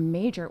a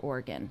major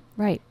organ,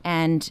 Right.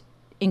 and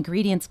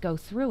ingredients go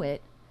through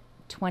it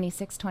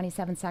 26,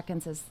 27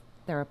 seconds as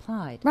they're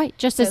applied. Right.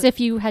 Just So- as if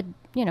you had,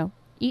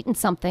 eaten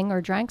something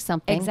or drank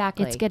something.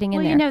 Exactly. It's getting in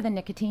well, there. you know the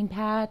nicotine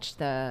patch,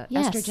 the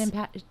Yes. estrogen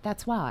patch,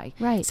 that's why.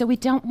 Right. So we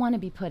don't want to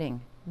be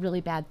putting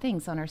really bad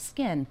things on our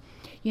skin.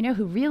 You know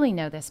who really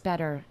know this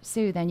better,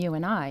 Sue, than you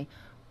and I,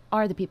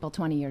 are the people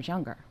 20 years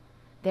younger.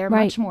 They're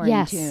Right. much more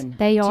Yes, in tune.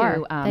 they to,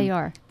 are. They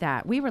are.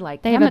 That we were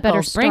like, They have a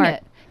better chemicals, bring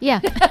start. it. Yeah.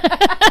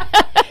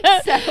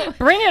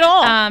 Bring it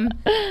all.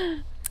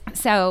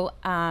 So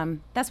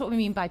that's what we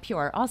mean by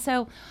pure.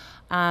 Also,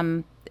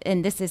 and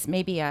this is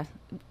maybe a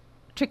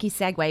tricky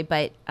segue,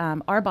 but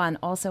Arbonne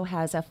also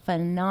has a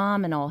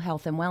phenomenal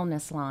health and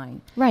wellness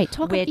line. Right.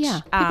 which,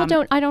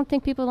 I don't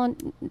think people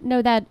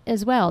know that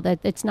as well, that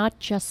it's not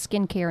just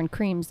skincare and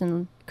creams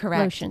and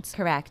lotions.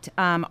 Correct.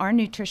 Our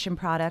nutrition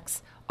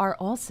products are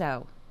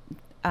also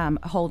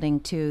holding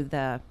to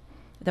the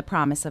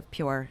promise of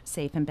pure,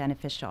 safe, and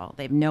beneficial.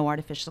 They have no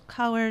artificial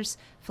colors,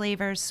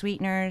 flavors,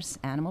 sweeteners,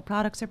 animal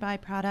products or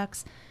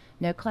byproducts,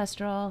 no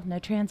cholesterol, no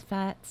trans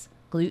fats,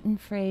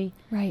 gluten-free.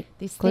 Right.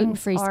 These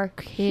Gluten-free things is are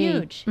key.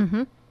 huge,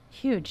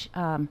 huge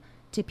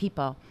to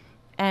people.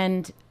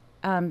 And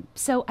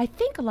So I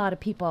think a lot of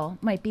people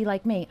might be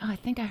like me. Oh, I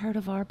think I heard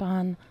of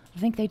Arbonne. I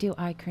think they do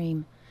eye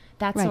cream,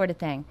 that Right. sort of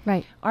thing.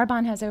 Right.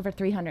 Arbonne has over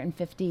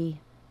 350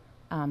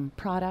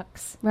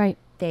 products. Right.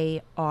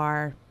 They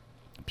are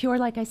pure,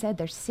 like I said.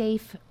 They're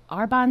safe.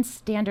 Arbonne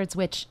standards,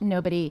 which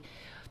nobody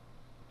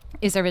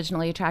is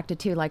originally attracted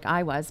to like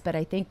I was, but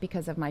I think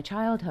because of my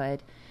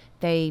childhood,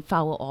 they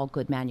follow all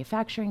good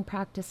manufacturing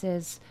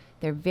practices.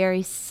 They're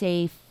very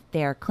safe.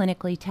 They're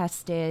clinically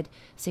tested.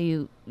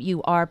 So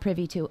you are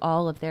privy to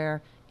all of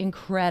their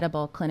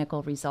incredible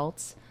clinical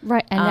results.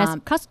 Right. And as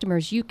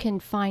customers, you can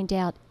find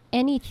out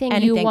anything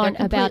Anything. you They're want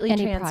about completely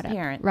any product.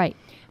 transparent. Right.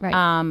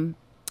 Right.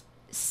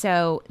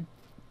 So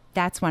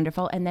that's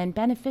wonderful. And then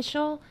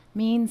beneficial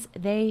means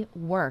they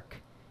work,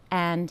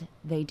 and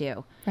they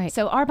do. Right.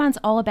 So Arbonne's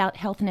all about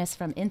healthness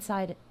from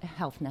inside,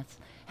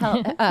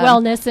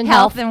 Wellness and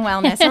health health. and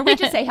wellness, or we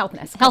just say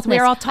healthness. 'Cause Healthness.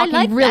 We're all talking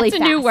I like really that's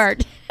fast. a new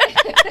word.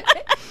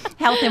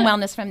 Health and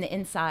wellness from the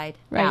inside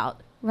Right.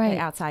 out, Right. the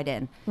outside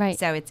in. Right.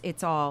 So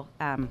it's all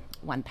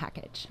one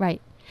package.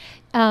 Right.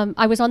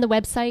 I was on the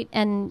website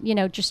and,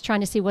 just trying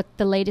to see what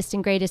the latest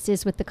and greatest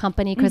is with the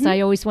company because I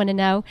always want to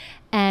know.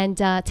 And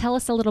tell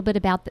us a little bit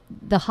about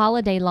the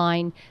holiday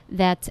line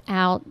that's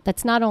out.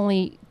 That's not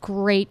only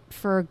great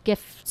for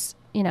gifts,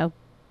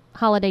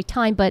 holiday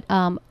time, but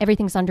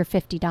everything's under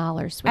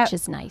 $50, which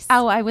is nice.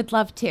 Oh, I would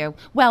love to.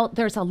 Well,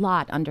 there's a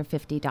lot under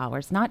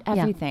 $50. Not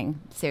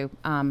everything, Sue.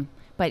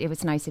 But it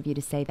was nice of you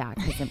to say that.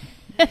 'Cause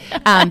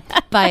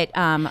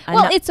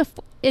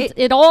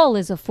it all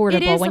is affordable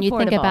it is when you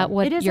think affordable. about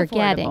what It is you're affordable.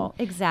 getting.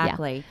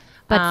 Exactly. Yeah.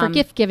 But for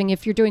gift giving,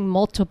 if you're doing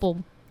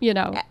multiple,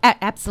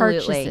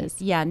 Absolutely.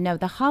 purchases. Yeah, no,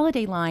 the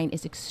holiday line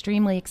is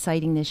extremely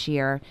exciting this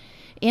year.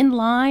 In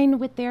line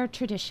with their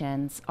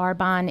traditions,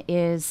 Arbonne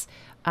is,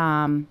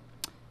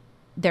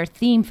 their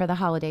theme for the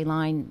holiday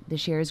line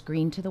this year is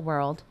Green to the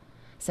World.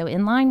 So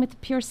in line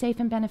with Pure, Safe,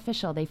 and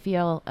Beneficial, they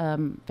feel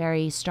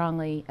very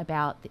strongly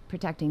about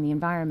protecting the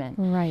environment.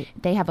 Right.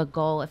 They have a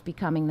goal of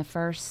becoming the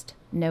first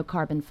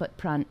no-carbon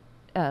footprint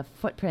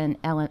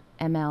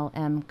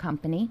MLM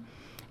company.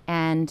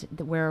 And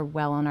we're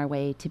well on our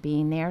way to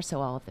being there.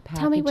 So all of the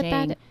packaging. Tell me what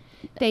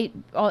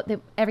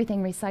that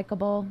everything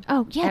recyclable.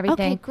 Oh, yeah.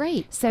 Everything. Okay,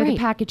 great. So great. the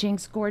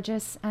packaging's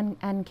gorgeous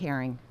and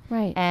caring.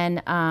 Right.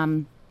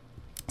 And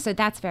so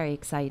that's very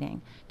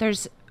exciting.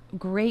 There's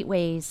great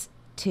ways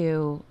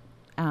to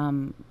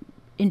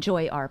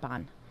enjoy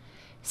Arbonne.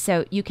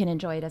 So you can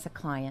enjoy it as a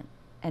client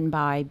and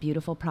buy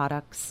beautiful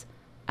products.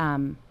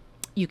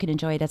 You can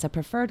enjoy it as a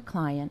preferred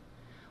client,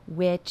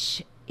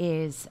 which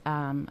is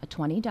a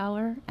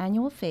 $20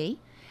 annual fee.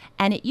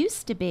 And it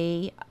used to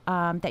be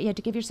that you had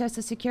to give your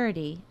Social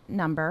Security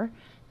number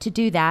to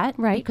do that.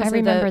 Right, I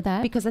remember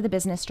that. Because of the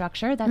business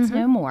structure. That's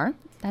no more.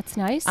 That's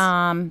nice.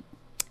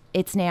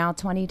 It's now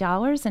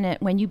 $20. And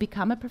when you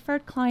become a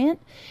preferred client,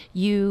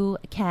 you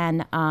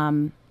can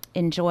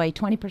enjoy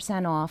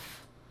 20%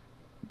 off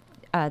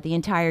the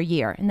entire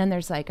year. And then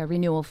there's like a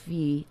renewal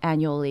fee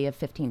annually of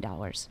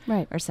 $15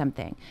 right. or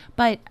something.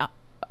 But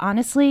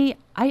honestly,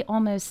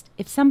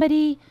 if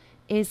somebody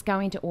is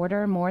going to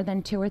order more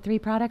than 2 or 3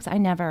 products, I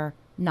never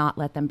not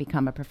let them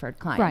become a preferred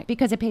client. Right.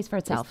 Because it pays for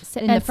itself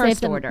in and the first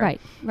save them, order. Right,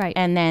 right.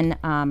 And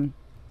then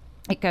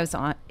it goes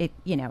on, it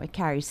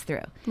carries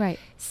through. Right.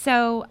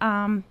 So,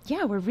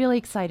 we're really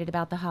excited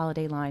about the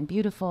holiday line.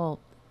 Beautiful,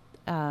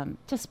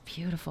 just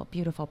beautiful,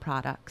 beautiful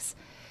products.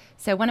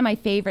 So one of my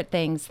favorite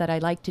things that I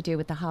like to do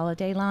with the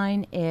holiday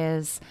line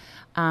is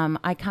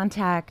I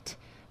contact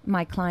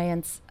my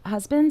clients'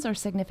 husbands or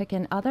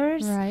significant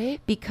others. Right.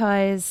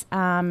 Because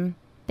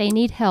they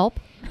need help.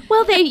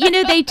 Well,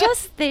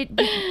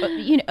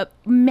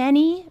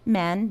 many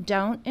men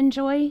don't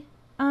enjoy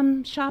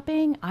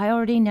shopping. I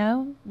already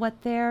know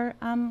what their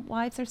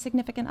wives or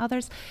significant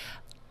others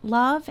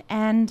love,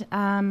 and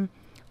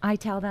I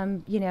tell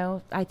them,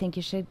 I think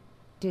you should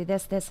do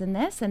this, this, and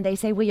this, and they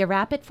say, "Will you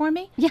wrap it for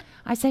me?" Yeah,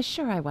 I say,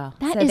 "Sure, I will."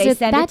 That's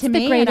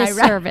the greatest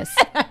service.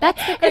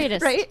 That's the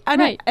greatest, right?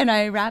 And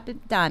I wrap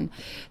it done.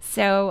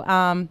 So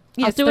I'll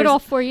do it all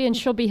for you, and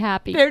she'll be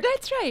happy.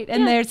 That's right.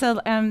 And there's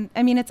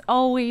it's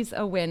always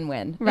a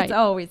win-win. Right. It's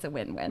always a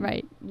win-win.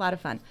 Right. A lot of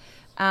fun.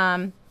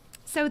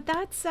 So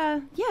that's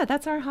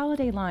our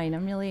holiday line.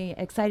 I'm really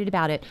excited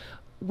about it.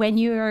 When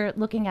you're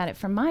looking at it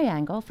from my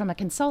angle, from a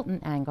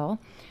consultant angle,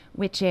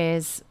 which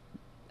is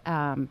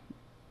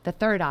the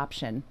third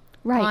option,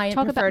 right?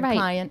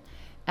 Client,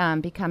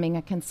 becoming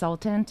a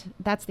consultant.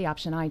 That's the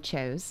option I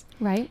chose.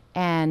 Right.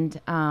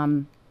 And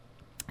I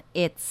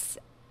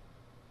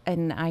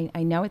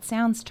know it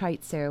sounds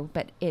trite, Sue,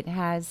 but it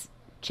has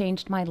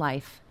changed my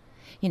life.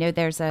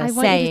 There's a saying. I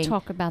want you to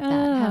talk about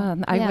that.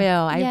 I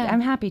will.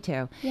 I'm happy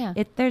to. Yeah.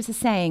 There's a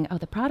saying,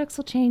 the products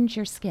will change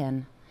your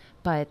skin,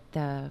 but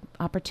the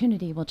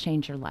opportunity will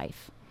change your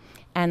life.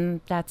 And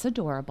that's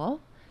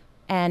adorable.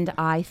 And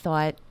I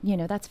thought,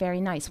 that's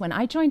very nice. When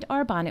I joined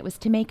Arbonne, it was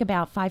to make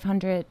about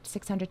 $500,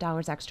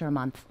 $600 extra a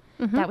month.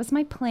 Mm-hmm. That was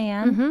my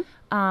plan.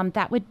 Mm-hmm.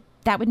 That would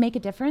that would make a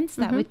difference.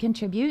 That would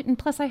contribute. And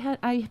plus,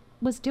 I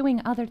was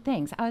doing other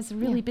things. I was a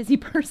really busy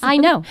person. I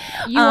know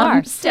you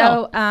are.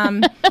 So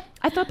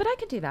I thought, but I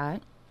could do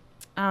that.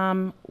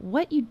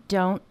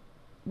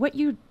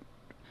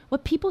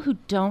 What people who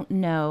don't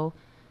know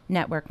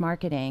network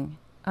marketing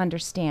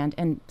understand,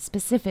 and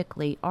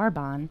specifically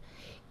Arbonne,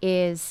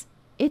 is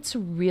it's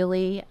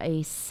really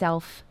a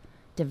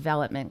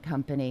self-development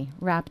company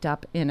wrapped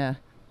up in a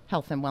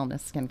health and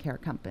wellness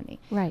skincare company.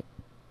 Right.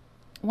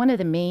 One of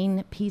the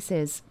main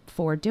pieces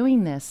for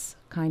doing this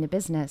kind of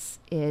business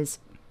is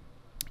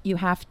you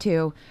have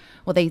to,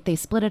 well, they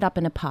split it up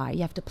in a pie.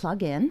 You have to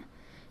plug in.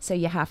 So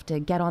you have to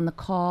get on the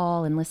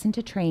call and listen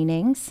to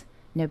trainings.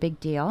 No big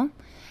deal.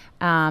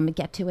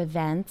 Get to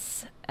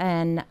events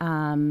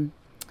and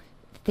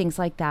things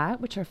like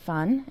that, which are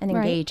fun and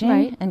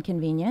engaging and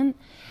convenient.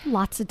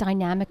 Lots of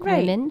dynamic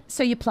women.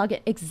 So you plug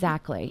it.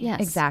 Exactly.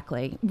 Yes.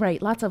 Exactly. Right.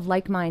 Lots of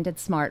like-minded,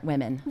 smart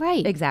women.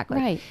 Right. Exactly.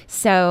 Right.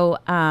 So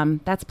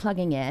that's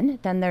plugging in.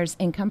 Then there's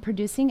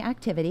income-producing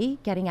activity,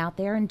 getting out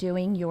there and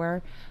doing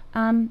your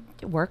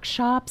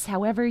workshops,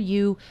 however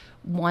you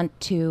want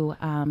to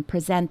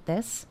present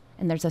this.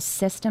 And there's a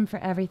system for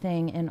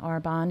everything in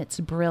Arbonne. It's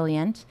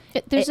brilliant.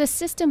 There's a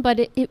system, but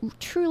it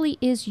truly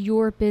is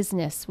your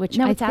business, which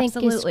No, I it's think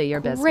absolutely is your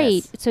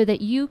great, business. so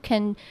that you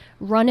can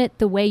run it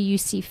the way you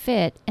see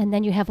fit, and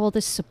then you have all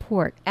this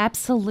support.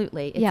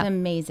 Absolutely. It's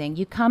amazing.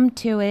 You come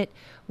to it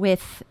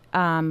with,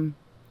 a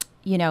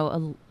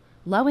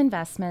low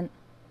investment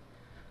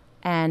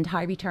and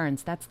high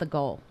returns. That's the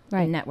goal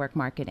in network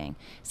marketing.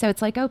 So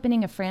it's like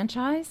opening a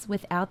franchise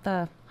without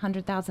the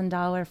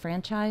 $100,000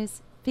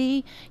 franchise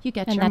fee. You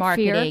get your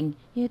marketing,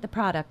 the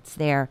products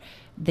there,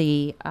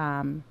 the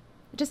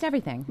just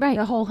everything,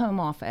 the whole home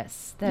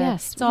office.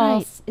 It's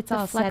all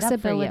flexibility. Set up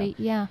for you.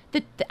 Yeah,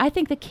 I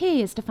think the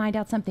key is to find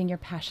out something you're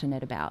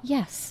passionate about.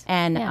 Yes,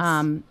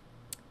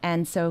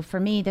 and so for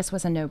me, this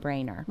was a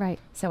no-brainer. Right.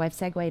 So I've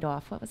segued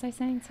off. What was I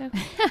saying? So,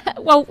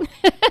 well,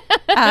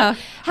 how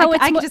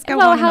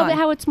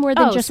it's more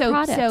than just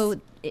products. So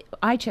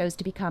I chose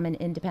to become an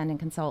independent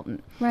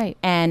consultant. Right.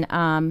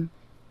 And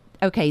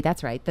okay,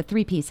 that's right. The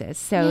 3 pieces.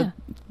 So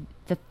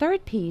the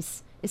third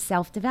piece is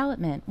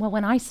self-development. Well,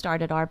 when I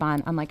started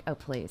Arbonne, I'm like, oh,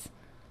 please.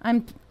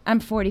 I'm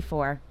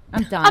 44.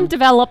 I'm done. I'm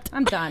developed.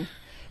 I'm done.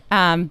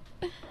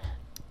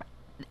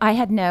 I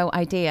had no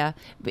idea.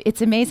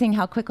 It's amazing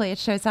how quickly it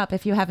shows up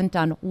if you haven't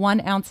done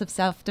 1 ounce of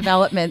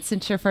self-development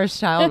since your first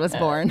child was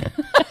born.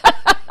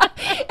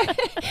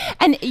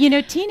 And,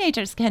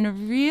 teenagers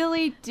can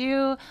really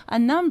do a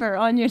number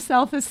on your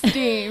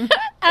self-esteem.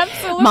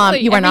 Absolutely. Mom,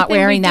 you are not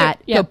Everything wearing we do-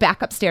 that. Yeah. Go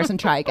back upstairs and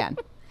try again.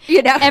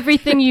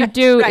 Everything you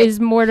do is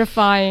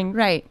mortifying.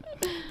 Right.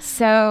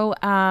 So,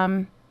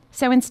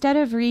 so instead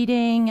of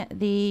reading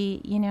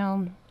the,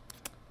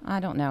 I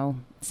don't know,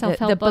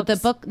 self-help the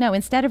book. No,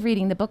 instead of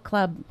reading the book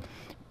club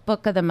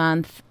book of the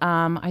month,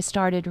 I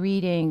started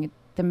reading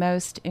the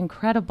most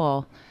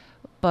incredible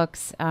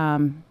books.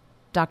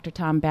 Dr.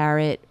 Tom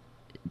Barrett,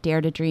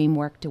 Dare to Dream,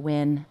 Work to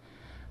Win.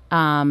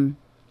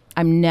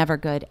 I'm never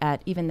good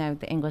at, even though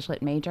the English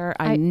Lit major,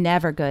 I'm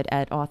never good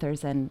at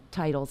authors and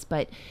titles,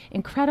 but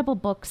incredible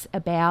books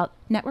about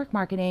network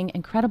marketing,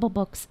 incredible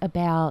books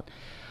about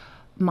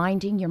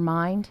minding your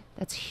mind.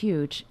 That's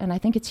huge. And I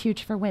think it's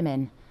huge for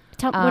women.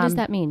 What does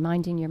that mean,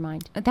 minding your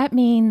mind? That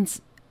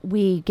means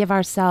we give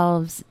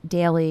ourselves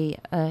daily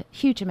a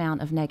huge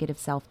amount of negative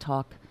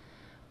self-talk.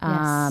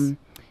 Yes.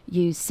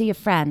 You see a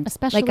friend.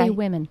 Especially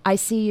women. I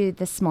see you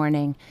this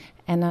morning,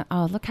 and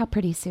oh, look how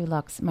pretty Sue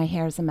looks. My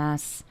hair's a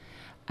mess.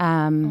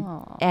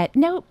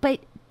 No, but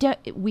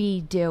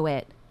we do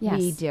it. Yes.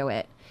 We do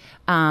it.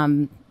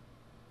 Has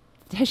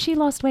she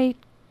lost weight?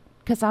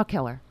 Because I'll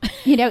kill her.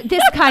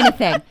 This kind of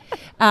thing.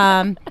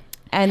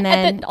 And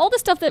then all the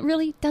stuff that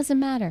really doesn't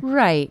matter.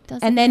 Right.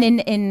 Doesn't and then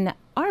in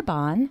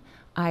Arbonne,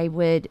 I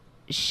would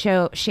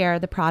share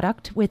the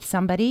product with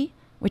somebody,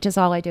 which is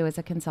all I do as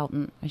a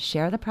consultant. I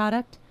share the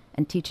product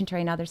and teach and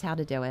train others how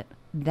to do it.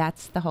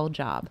 That's the whole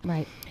job.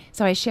 Right.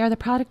 So I share the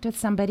product with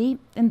somebody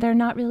and they're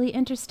not really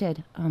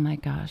interested. Oh my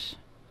gosh,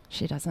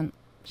 she doesn't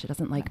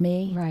like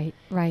me. Right.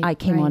 I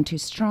came on too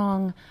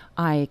strong.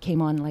 I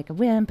came on like a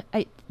wimp.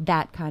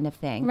 That kind of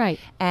thing. Right.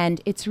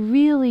 And it's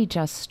really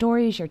just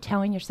stories you're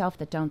telling yourself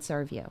that don't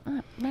serve you.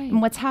 Right.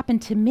 And what's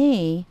happened to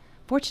me,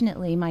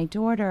 fortunately, my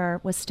daughter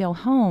was still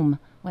home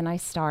when I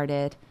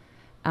started.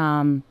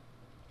 The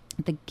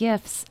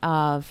gifts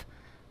of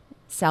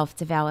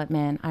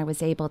self-development, I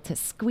was able to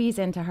squeeze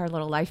into her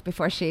little life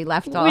before she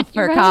left off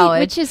for college.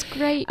 Which is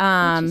great.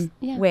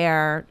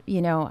 Where,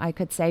 I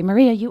could say,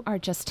 Maria, you are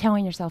just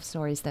telling yourself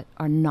stories that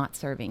are not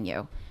serving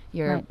you.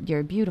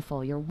 You're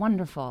beautiful, you're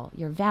wonderful,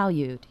 you're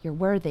valued, you're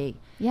worthy.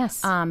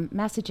 Yes.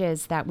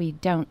 Messages that we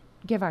don't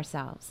give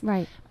ourselves.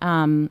 Right.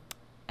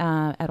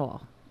 At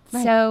all.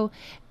 Right.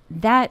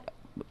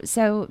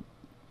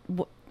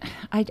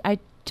 I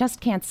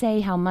just can't say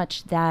how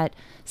much that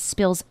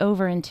spills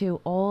over into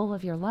all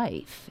of your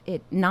life.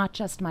 Not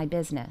just my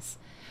business,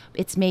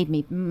 It's made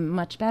me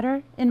much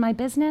better in my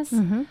business,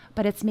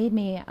 but it's made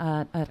me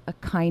a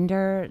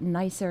kinder,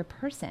 nicer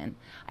person.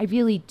 I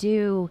really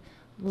do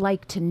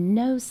like to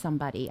know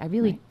somebody. I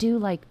really do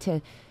like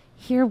to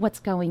hear what's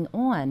going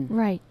on.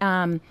 Right.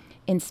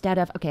 Instead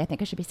of, okay, I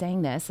think I should be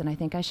saying this, and I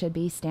think I should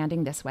be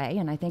standing this way,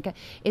 and I think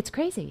it's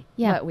crazy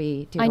what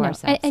we do I to know.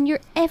 ourselves. And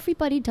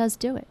everybody does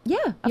do it. Yeah,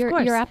 of You're-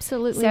 course. you're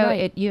absolutely so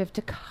right. You have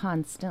to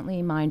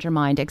constantly mind your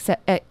mind.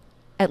 Except,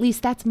 at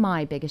least that's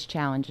my biggest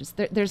challenges.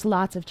 There's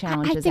lots of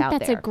challenges I think out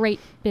that's there. a great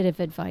bit of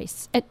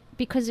advice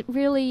because it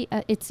really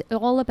it's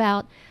all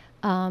about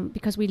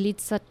because we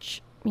lead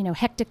such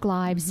hectic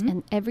lives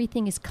and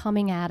everything is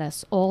coming at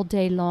us all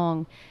day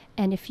long,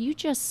 and if you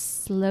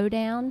just slow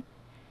down,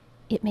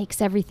 it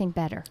makes everything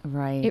better.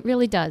 Right. It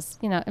really does.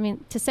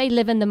 To say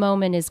live in the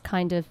moment is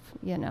kind of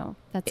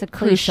that's a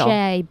Crucial.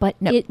 cliche,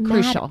 but No, it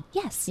crucial. matters.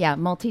 Yes. Yeah,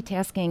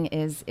 multitasking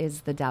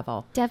is the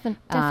devil.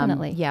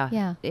 Definitely.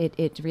 Yeah.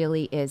 It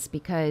really is,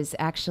 because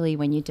actually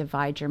when you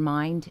divide your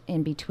mind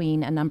in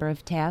between a number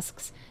of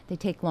tasks, they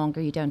take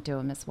longer. You don't do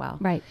them as well.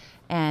 Right.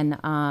 And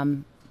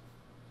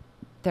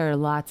there are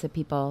lots of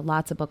people,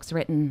 lots of books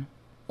written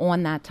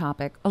on that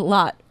topic. A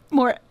lot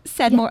more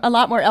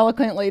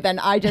eloquently than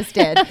I just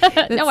did.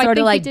 It's No, I sort think of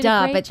you like did a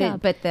duh, great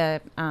job. but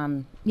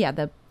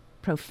the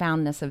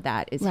profoundness of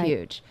that is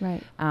huge.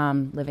 Right.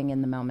 Living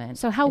in the moment.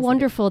 So how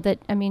wonderful that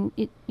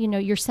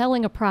you're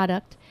selling a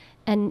product,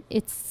 and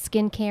it's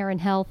skincare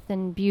and health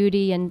and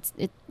beauty, and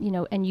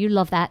and you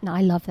love that, and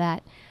I love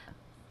that,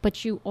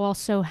 but you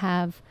also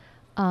have,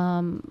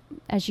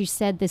 as you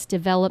said, this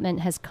development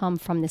has come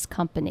from this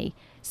company.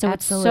 So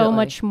Absolutely. It's so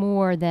much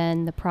more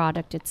than the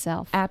product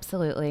itself.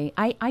 Absolutely.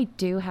 I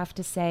do have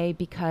to say,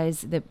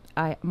 because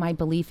my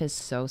belief is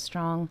so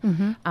strong,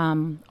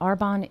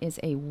 Arbonne is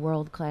a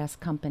world-class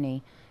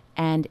company,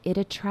 and it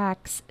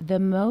attracts the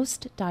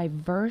most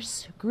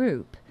diverse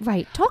group.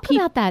 Right. Talk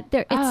about that.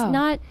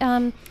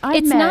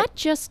 It's not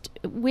just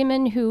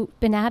women who've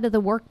been out of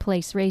the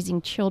workplace raising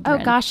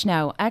children. Oh, gosh,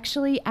 no.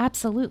 Actually,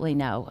 absolutely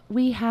no.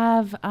 We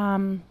have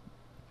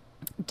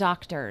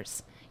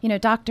doctors.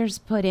 Doctors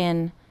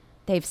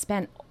they've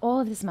spent all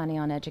of this money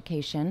on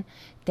education.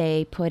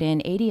 They put in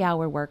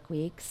 80-hour work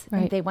weeks.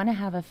 Right. And they want to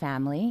have a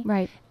family.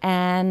 Right.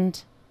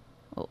 And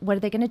what are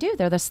they going to do?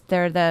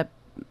 They're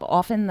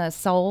often the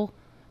sole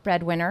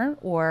breadwinner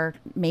or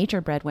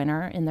major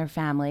breadwinner in their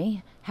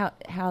family.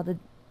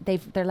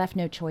 They're left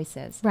no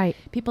choices. Right.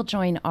 People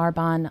join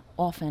Arbonne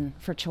often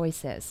for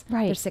choices.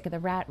 Right. They're sick of the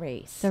rat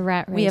race. The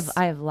rat race.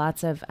 I have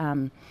lots of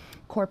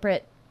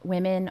corporate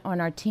women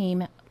on our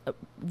team,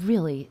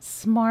 really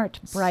smart,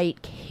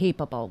 bright,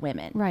 capable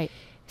women. Right.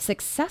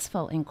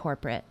 Successful in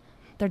corporate.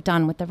 They're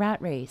done with the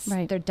rat race.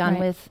 Right. They're done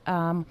Right.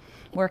 with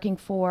working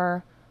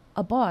for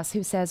a boss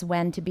who says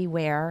when to be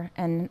where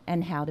and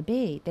how to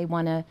be. They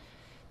want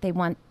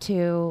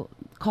to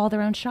call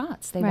their own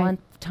shots. They Right. want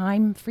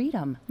time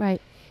freedom.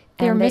 Right.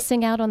 They're And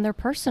missing out on their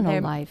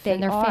personal life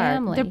and their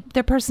family.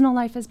 Their personal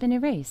life has been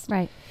erased.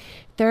 Right.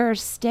 They're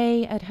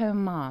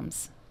stay-at-home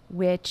moms,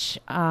 which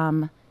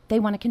they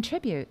want to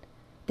contribute.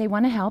 They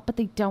want to help, but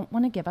they don't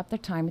want to give up their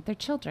time with their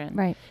children.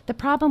 Right. The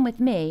problem with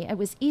me, it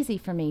was easy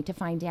for me to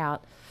find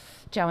out,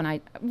 Joe and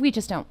I, we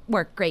just don't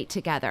work great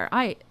together.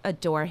 I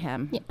adore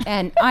him,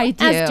 and I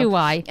do. As do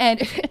I.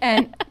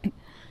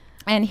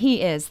 And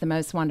he is the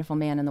most wonderful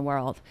man in the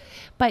world.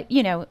 But,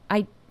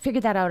 I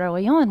figured that out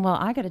early on. Well,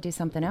 I got to do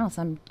something else.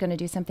 I'm going to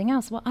do something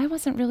else. Well, I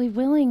wasn't really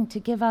willing to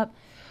give up.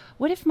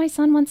 What if my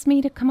son wants me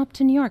to come up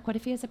to New York? What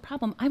if he has a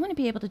problem? I want to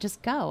be able to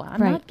just go.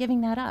 I'm Right. not giving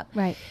that up.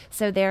 Right.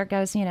 So there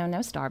goes, no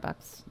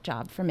Starbucks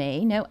job for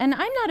me. No, and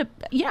I'm not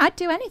I'd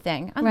do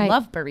anything. I Right.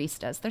 love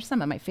baristas. They're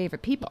some of my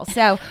favorite people.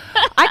 So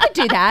I could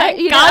do that.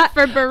 God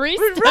for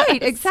baristas.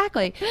 Right,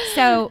 exactly.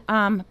 So,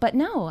 but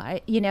no,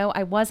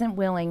 I wasn't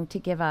willing to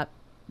give up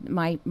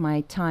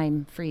my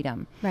time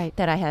freedom Right.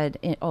 that I had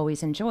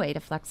always enjoyed, a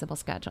flexible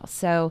schedule.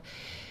 So,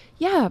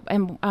 yeah,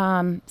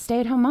 and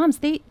stay-at-home moms,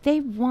 they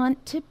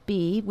want to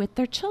be with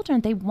their children.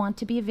 They want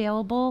to be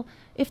available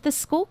if the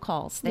school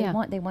calls. They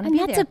want to be there. And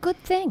that's a good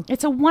thing.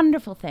 It's a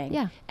wonderful thing.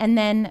 Yeah. And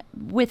then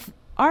with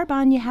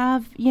Arbonne, you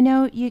have,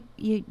 you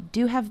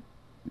do have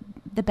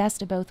the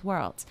best of both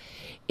worlds.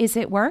 Is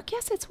it work?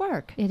 Yes, it's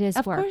work. It is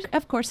work.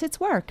 Of course, it's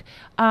work.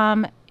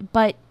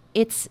 But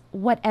it's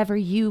whatever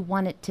you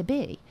want it to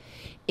be.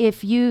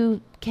 If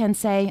you can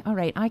say, all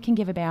right, I can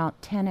give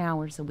about 10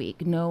 hours a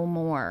week, no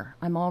more.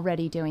 I'm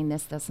already doing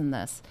this, and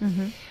this.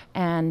 Mm-hmm.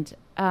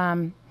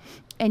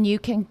 And you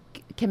can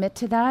commit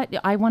to that.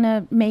 I want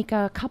to make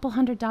a couple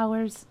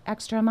 $100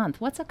 extra a month.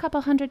 What's a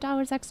couple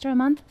 $100 extra a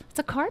month? It's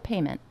a car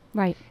payment.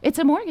 Right. It's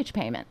a mortgage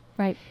payment.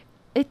 Right.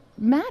 It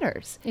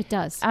matters. It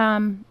does.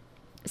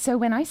 So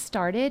when I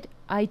started,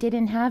 I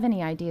didn't have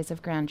any ideas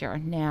of grandeur.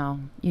 Now,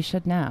 you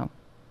should know,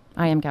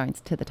 I am going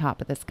to the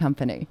top of this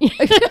company.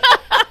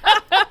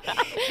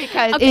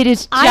 Because it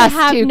is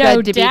just too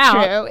good to be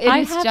true. It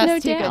is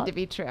just too good to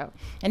be true.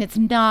 And it's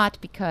not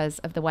because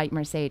of the white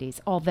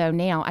Mercedes, although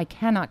now I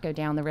cannot go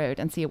down the road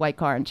and see a white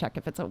car and check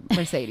if it's a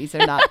Mercedes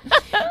or not.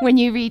 When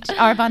you reach,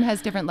 Arbonne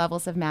has different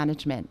levels of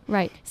management.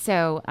 Right.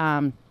 So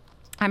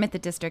I'm at the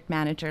district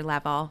manager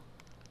level,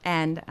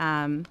 and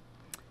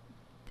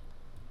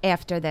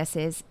after this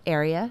is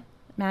area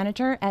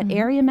manager. At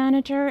area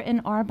manager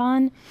in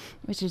Arbonne,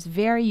 which is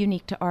very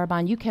unique to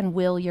Arbonne, you can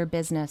will your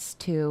business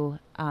to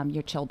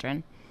your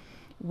children,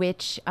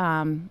 which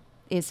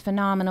is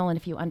phenomenal. And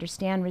if you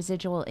understand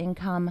residual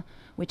income,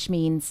 which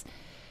means,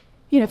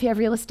 if you have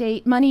real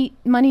estate, money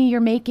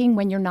you're making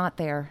when you're not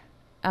there,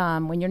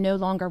 when you're no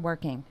longer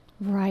working.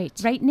 Right.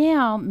 Right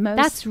now,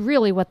 that's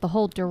really what the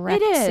whole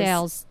direct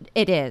sales.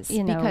 It is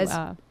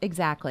because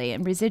exactly.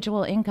 And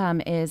residual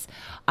income is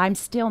I'm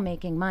still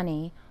making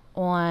money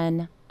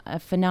on a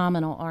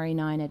phenomenal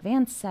RE9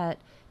 advanced set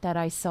that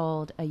I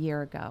sold a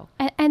year ago.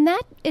 And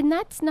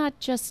that's not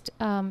just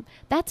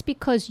that's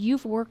because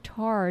you've worked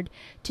hard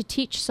to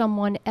teach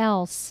someone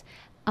else.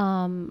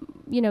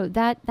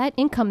 That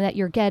income that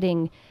you're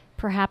getting,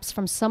 perhaps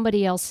from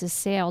somebody else's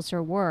sales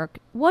or work,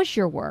 was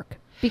your work.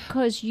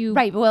 Because you...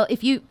 Right. Well,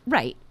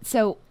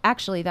 So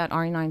actually that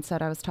RE9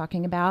 set I was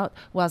talking about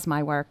was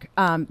my work.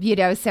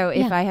 So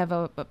if I have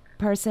a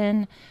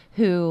person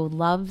who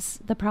loves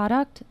the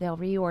product, they'll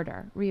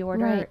reorder.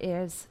 Reorder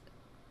is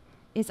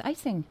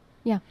icing.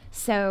 Yeah.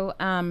 So,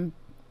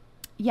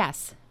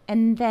 yes.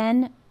 And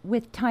then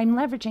with time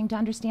leveraging, to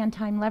understand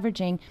time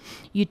leveraging,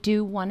 you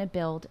do want to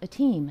build a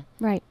team.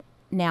 Right.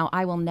 Now,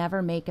 I will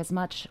never make as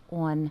much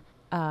on,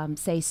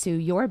 say, Sue,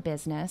 your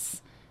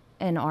business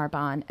in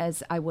Arbonne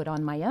as I would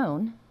on my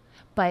own,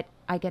 but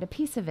I get a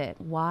piece of it.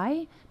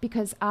 Why?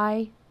 Because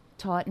I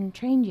taught and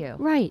trained you.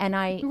 Right. And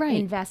I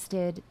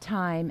invested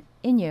time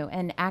in you.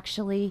 And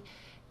actually,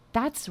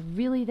 that's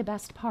really the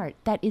best part.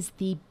 That is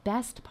the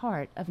best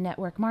part of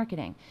network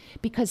marketing,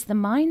 because the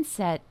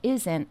mindset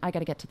isn't, I got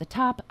to get to the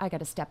top, I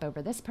got to step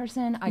over this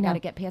person, I got to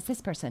get past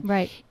this person.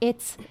 Right.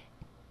 It's,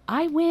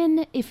 I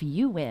win if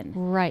you win.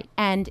 Right.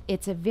 And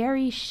it's a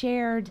very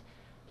shared,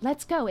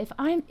 let's go.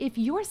 If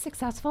you're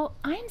successful,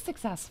 I'm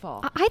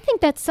successful. I think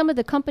that some of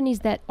the companies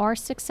that are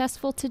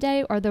successful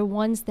today are the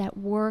ones that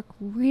work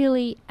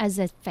really as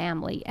a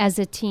family, as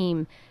a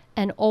team,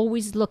 and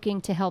always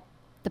looking to help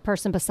the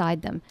person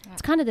beside them.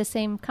 It's kind of the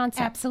same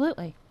concept.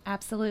 Absolutely.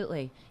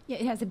 Absolutely. Yeah,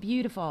 it has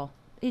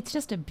it's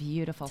just a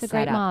beautiful setup. It's a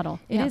great model.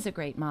 It is a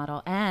great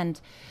model.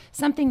 And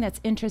something that's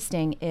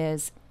interesting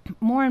is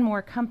more and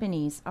more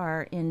companies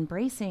are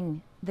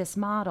embracing this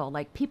model.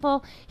 Like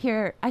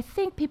I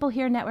think people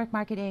hear network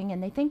marketing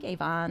and they think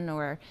Avon,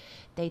 or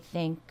they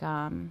think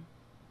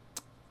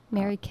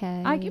Mary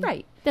Kay.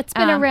 Right. That's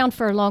been around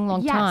for a long,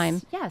 long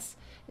time. Yes.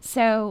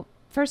 So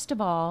first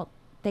of all,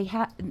 they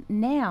have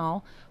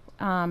now.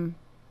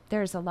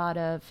 There's a lot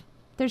of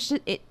there's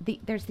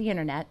the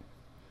internet,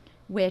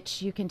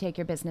 which you can take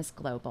your business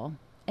global.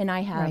 And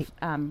I have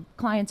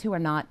clients who are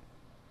not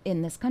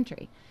in this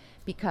country,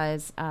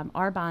 because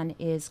Arbonne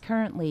is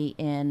currently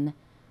in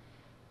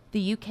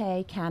the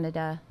UK,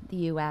 Canada, the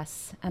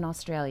US, and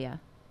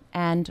Australia,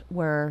 and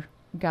we're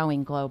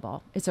going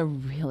global. It's a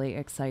really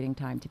exciting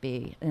time to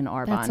be in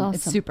Arbonne. That's awesome.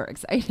 It's super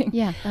exciting.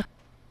 Yeah.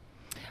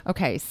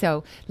 Okay,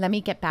 so let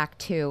me get back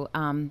to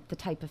the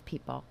type of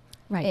people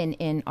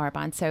in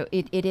Arbonne. So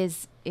it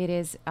is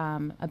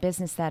a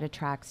business that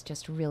attracts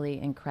just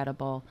really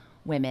incredible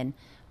women.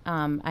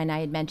 And I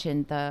had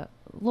mentioned the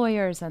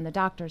lawyers and the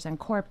doctors and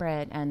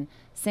corporate and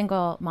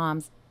single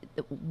moms.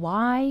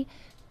 Why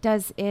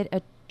does it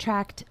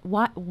attract,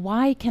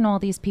 why can all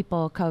these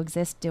people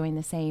coexist doing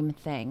the same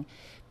thing?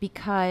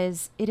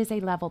 Because it is a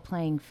level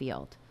playing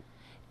field.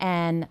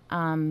 And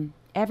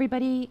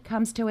everybody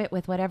comes to it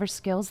with whatever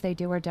skills they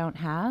do or don't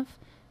have,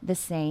 the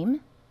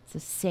same. It's the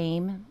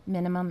same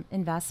minimum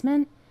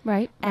investment.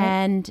 Right.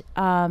 And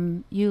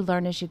you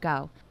learn as you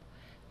go.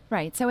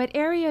 Right. So at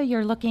area,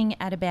 you're looking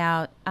at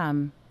about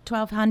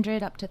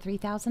 $1,200 up to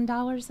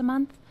 $3,000 a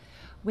month,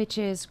 which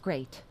is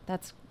great.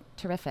 That's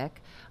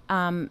terrific.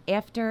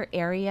 After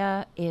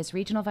area is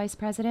regional vice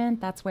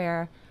president. That's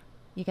where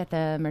you get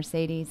the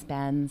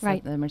Mercedes-Benz.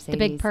 Right. The Mercedes.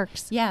 The big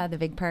perks. Yeah, the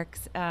big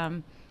perks.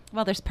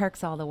 Well, there's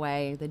perks all the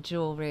way. The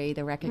jewelry,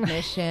 the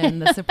recognition,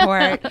 the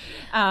support.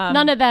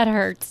 None of that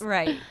hurts.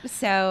 Right.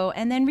 So,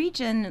 and then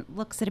region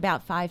looks at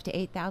about $5,000 to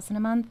 $8,000 a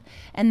month.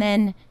 And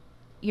then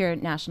you're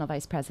national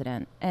vice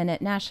president. And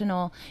at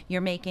national,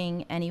 you're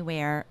making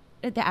anywhere,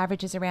 the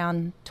average is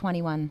around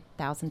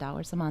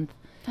 $21,000 a month.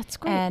 That's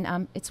great.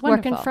 And it's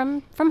wonderful.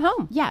 Working from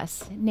home.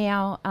 Yes.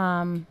 Now,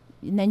 and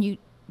then you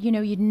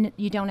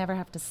don't ever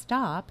have to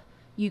stop.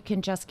 You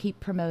can just keep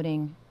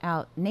promoting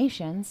out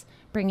nations,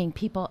 bringing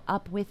people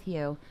up with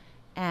you.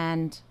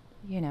 And,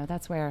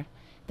 that's where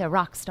the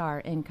rock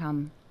star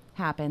income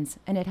happens.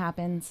 And it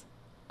happens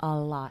a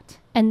lot.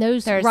 And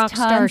those rock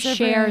stars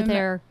share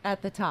their...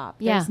 At the top.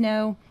 Yeah. There's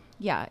no...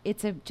 Yeah,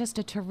 it's just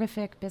a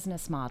terrific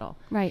business model.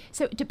 Right.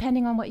 So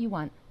depending on what you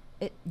want,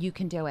 you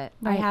can do it.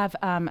 Right. I have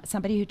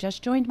somebody who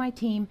just joined my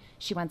team.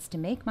 She wants to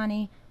make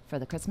money for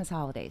the Christmas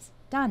holidays.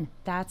 Done.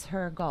 That's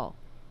her goal.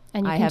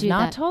 And you I can have do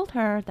not that. told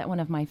her that one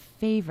of my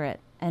favorite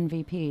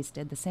MVPs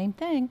did the same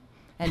thing,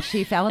 and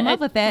she fell in love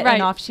with it, Right,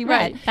 and off she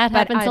went. right. That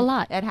happens a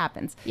lot. It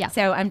happens. Yeah.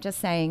 So I'm just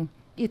saying,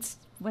 it's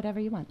whatever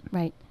you want.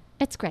 Right.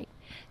 It's great.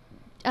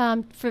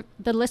 for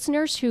the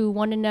listeners who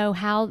want to know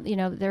how,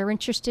 they're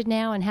interested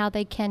now and how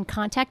they can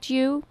contact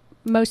you,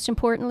 most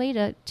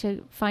importantly,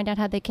 to find out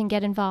how they can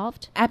get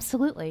involved?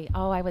 Absolutely.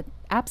 Oh, I would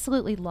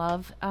absolutely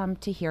love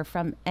to hear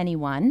from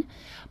anyone.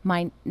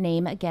 My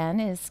name, again,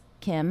 is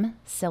Kim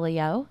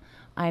Cilio.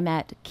 I'm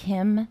at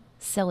Kim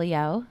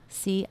Cilio,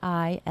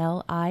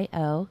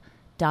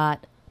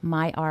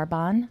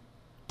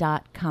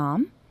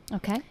 CILIO.myarbonne.com.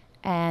 Okay.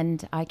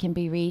 And I can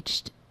be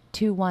reached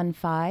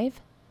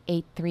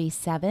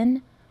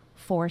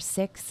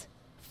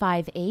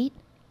 215-837-4658.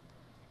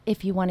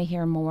 If you want to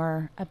hear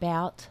more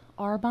about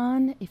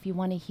Arbonne, if you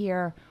want to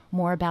hear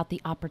more about the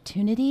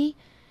opportunity,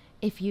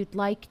 if you'd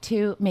like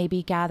to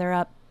maybe gather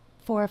up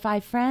 4 or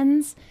 5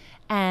 friends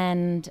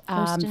and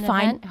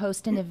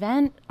host an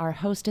event. Our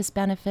hostess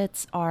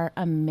benefits are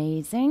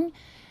amazing,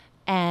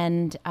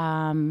 and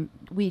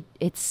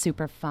it's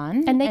super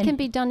fun. And they can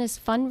be done as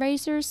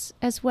fundraisers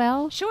as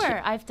well?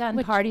 Sure. I've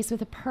done Parties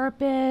with a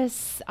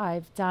Purpose.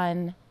 I've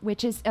done,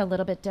 which is a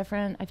little bit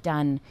different. I've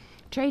done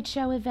trade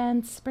show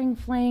events, spring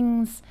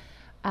flings,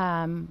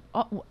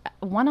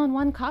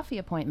 one-on-one coffee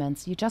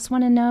appointments. You just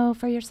want to know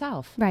for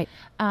yourself. Right.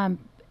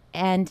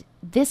 And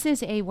this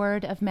is a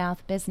word of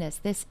mouth business.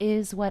 This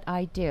is what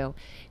I do.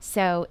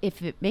 So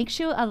if it makes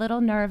you a little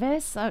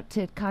nervous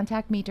to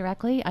contact me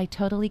directly, I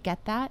totally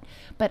get that.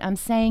 But I'm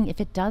saying if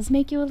it does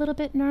make you a little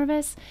bit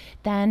nervous,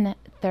 then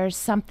there's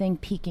something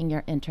piquing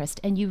your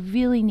interest and you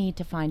really need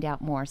to find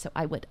out more. So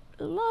I would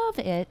love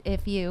it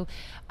if you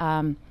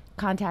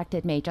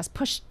contacted me. Just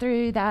push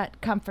through that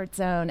comfort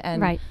zone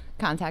and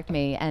contact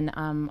me. And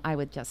I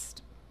would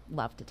just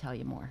love to tell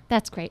you more.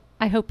 That's great.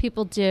 I hope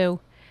people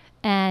do.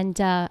 And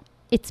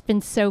it's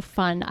been so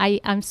fun.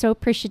 I'm so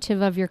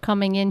appreciative of your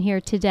coming in here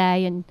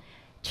today and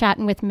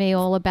chatting with me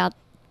all about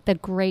the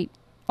great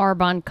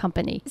Arbonne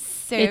company.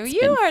 So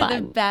you are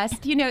the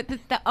best.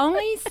 The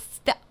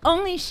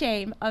only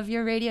shame of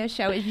your radio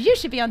show is you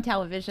should be on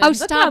television. Oh, Look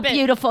stop how it.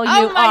 beautiful you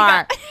Oh, my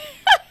are. God.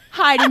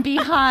 Hiding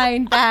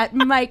behind that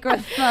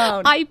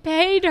microphone. I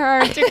paid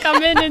her to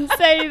come in and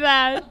say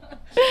that.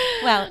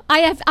 Well,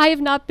 I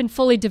have not been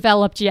fully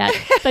developed yet.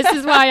 This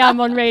is why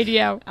I'm on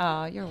radio.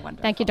 Oh, you're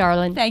wonderful. Thank you,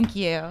 darling. Thank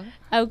you.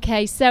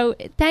 Okay, so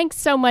thanks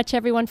so much,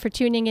 everyone, for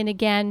tuning in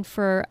again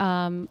for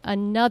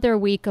another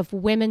week of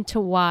Women to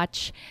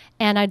Watch.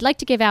 And I'd like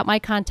to give out my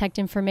contact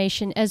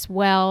information as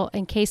well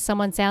in case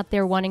someone's out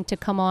there wanting to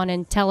come on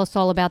and tell us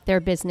all about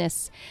their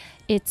business.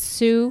 It's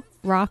Sue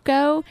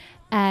Rocco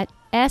at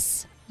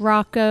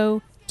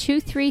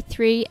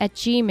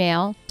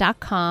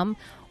srocco233@gmail.com.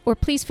 Or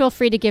please feel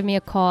free to give me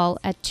a call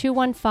at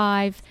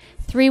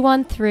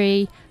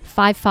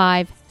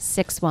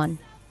 215-313-5561.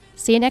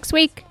 See you next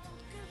week.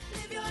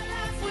 Live your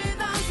life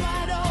with arms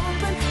wide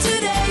open.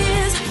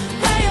 Today is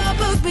where your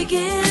book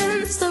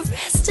begins. The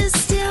rest is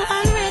still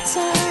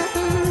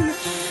unwritten.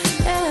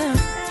 Yeah.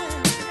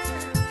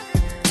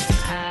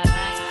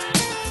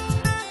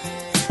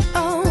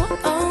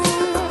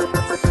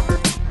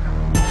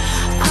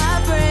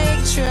 I break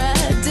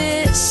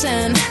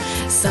tradition.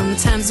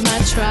 Sometimes my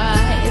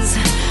tries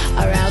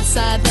are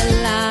outside the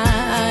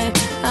line.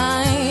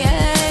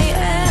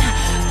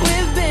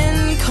 We've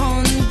been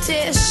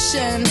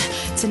conditioned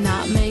to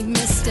not make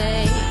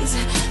mistakes,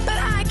 but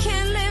I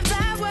can't live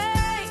that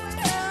way.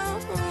 No.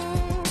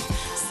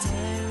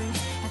 Staring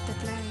at the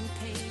blank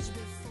page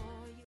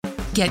before you.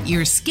 Get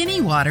your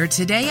skinny water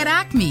today at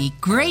Acme.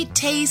 Great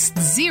taste,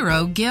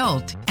 zero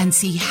guilt. And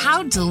see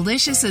how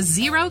delicious a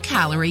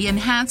 0-calorie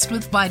enhanced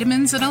with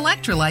vitamins and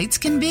electrolytes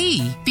can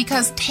be.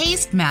 Because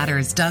taste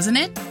matters, doesn't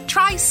it?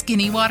 Try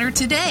skinny water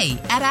today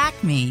at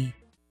Acme.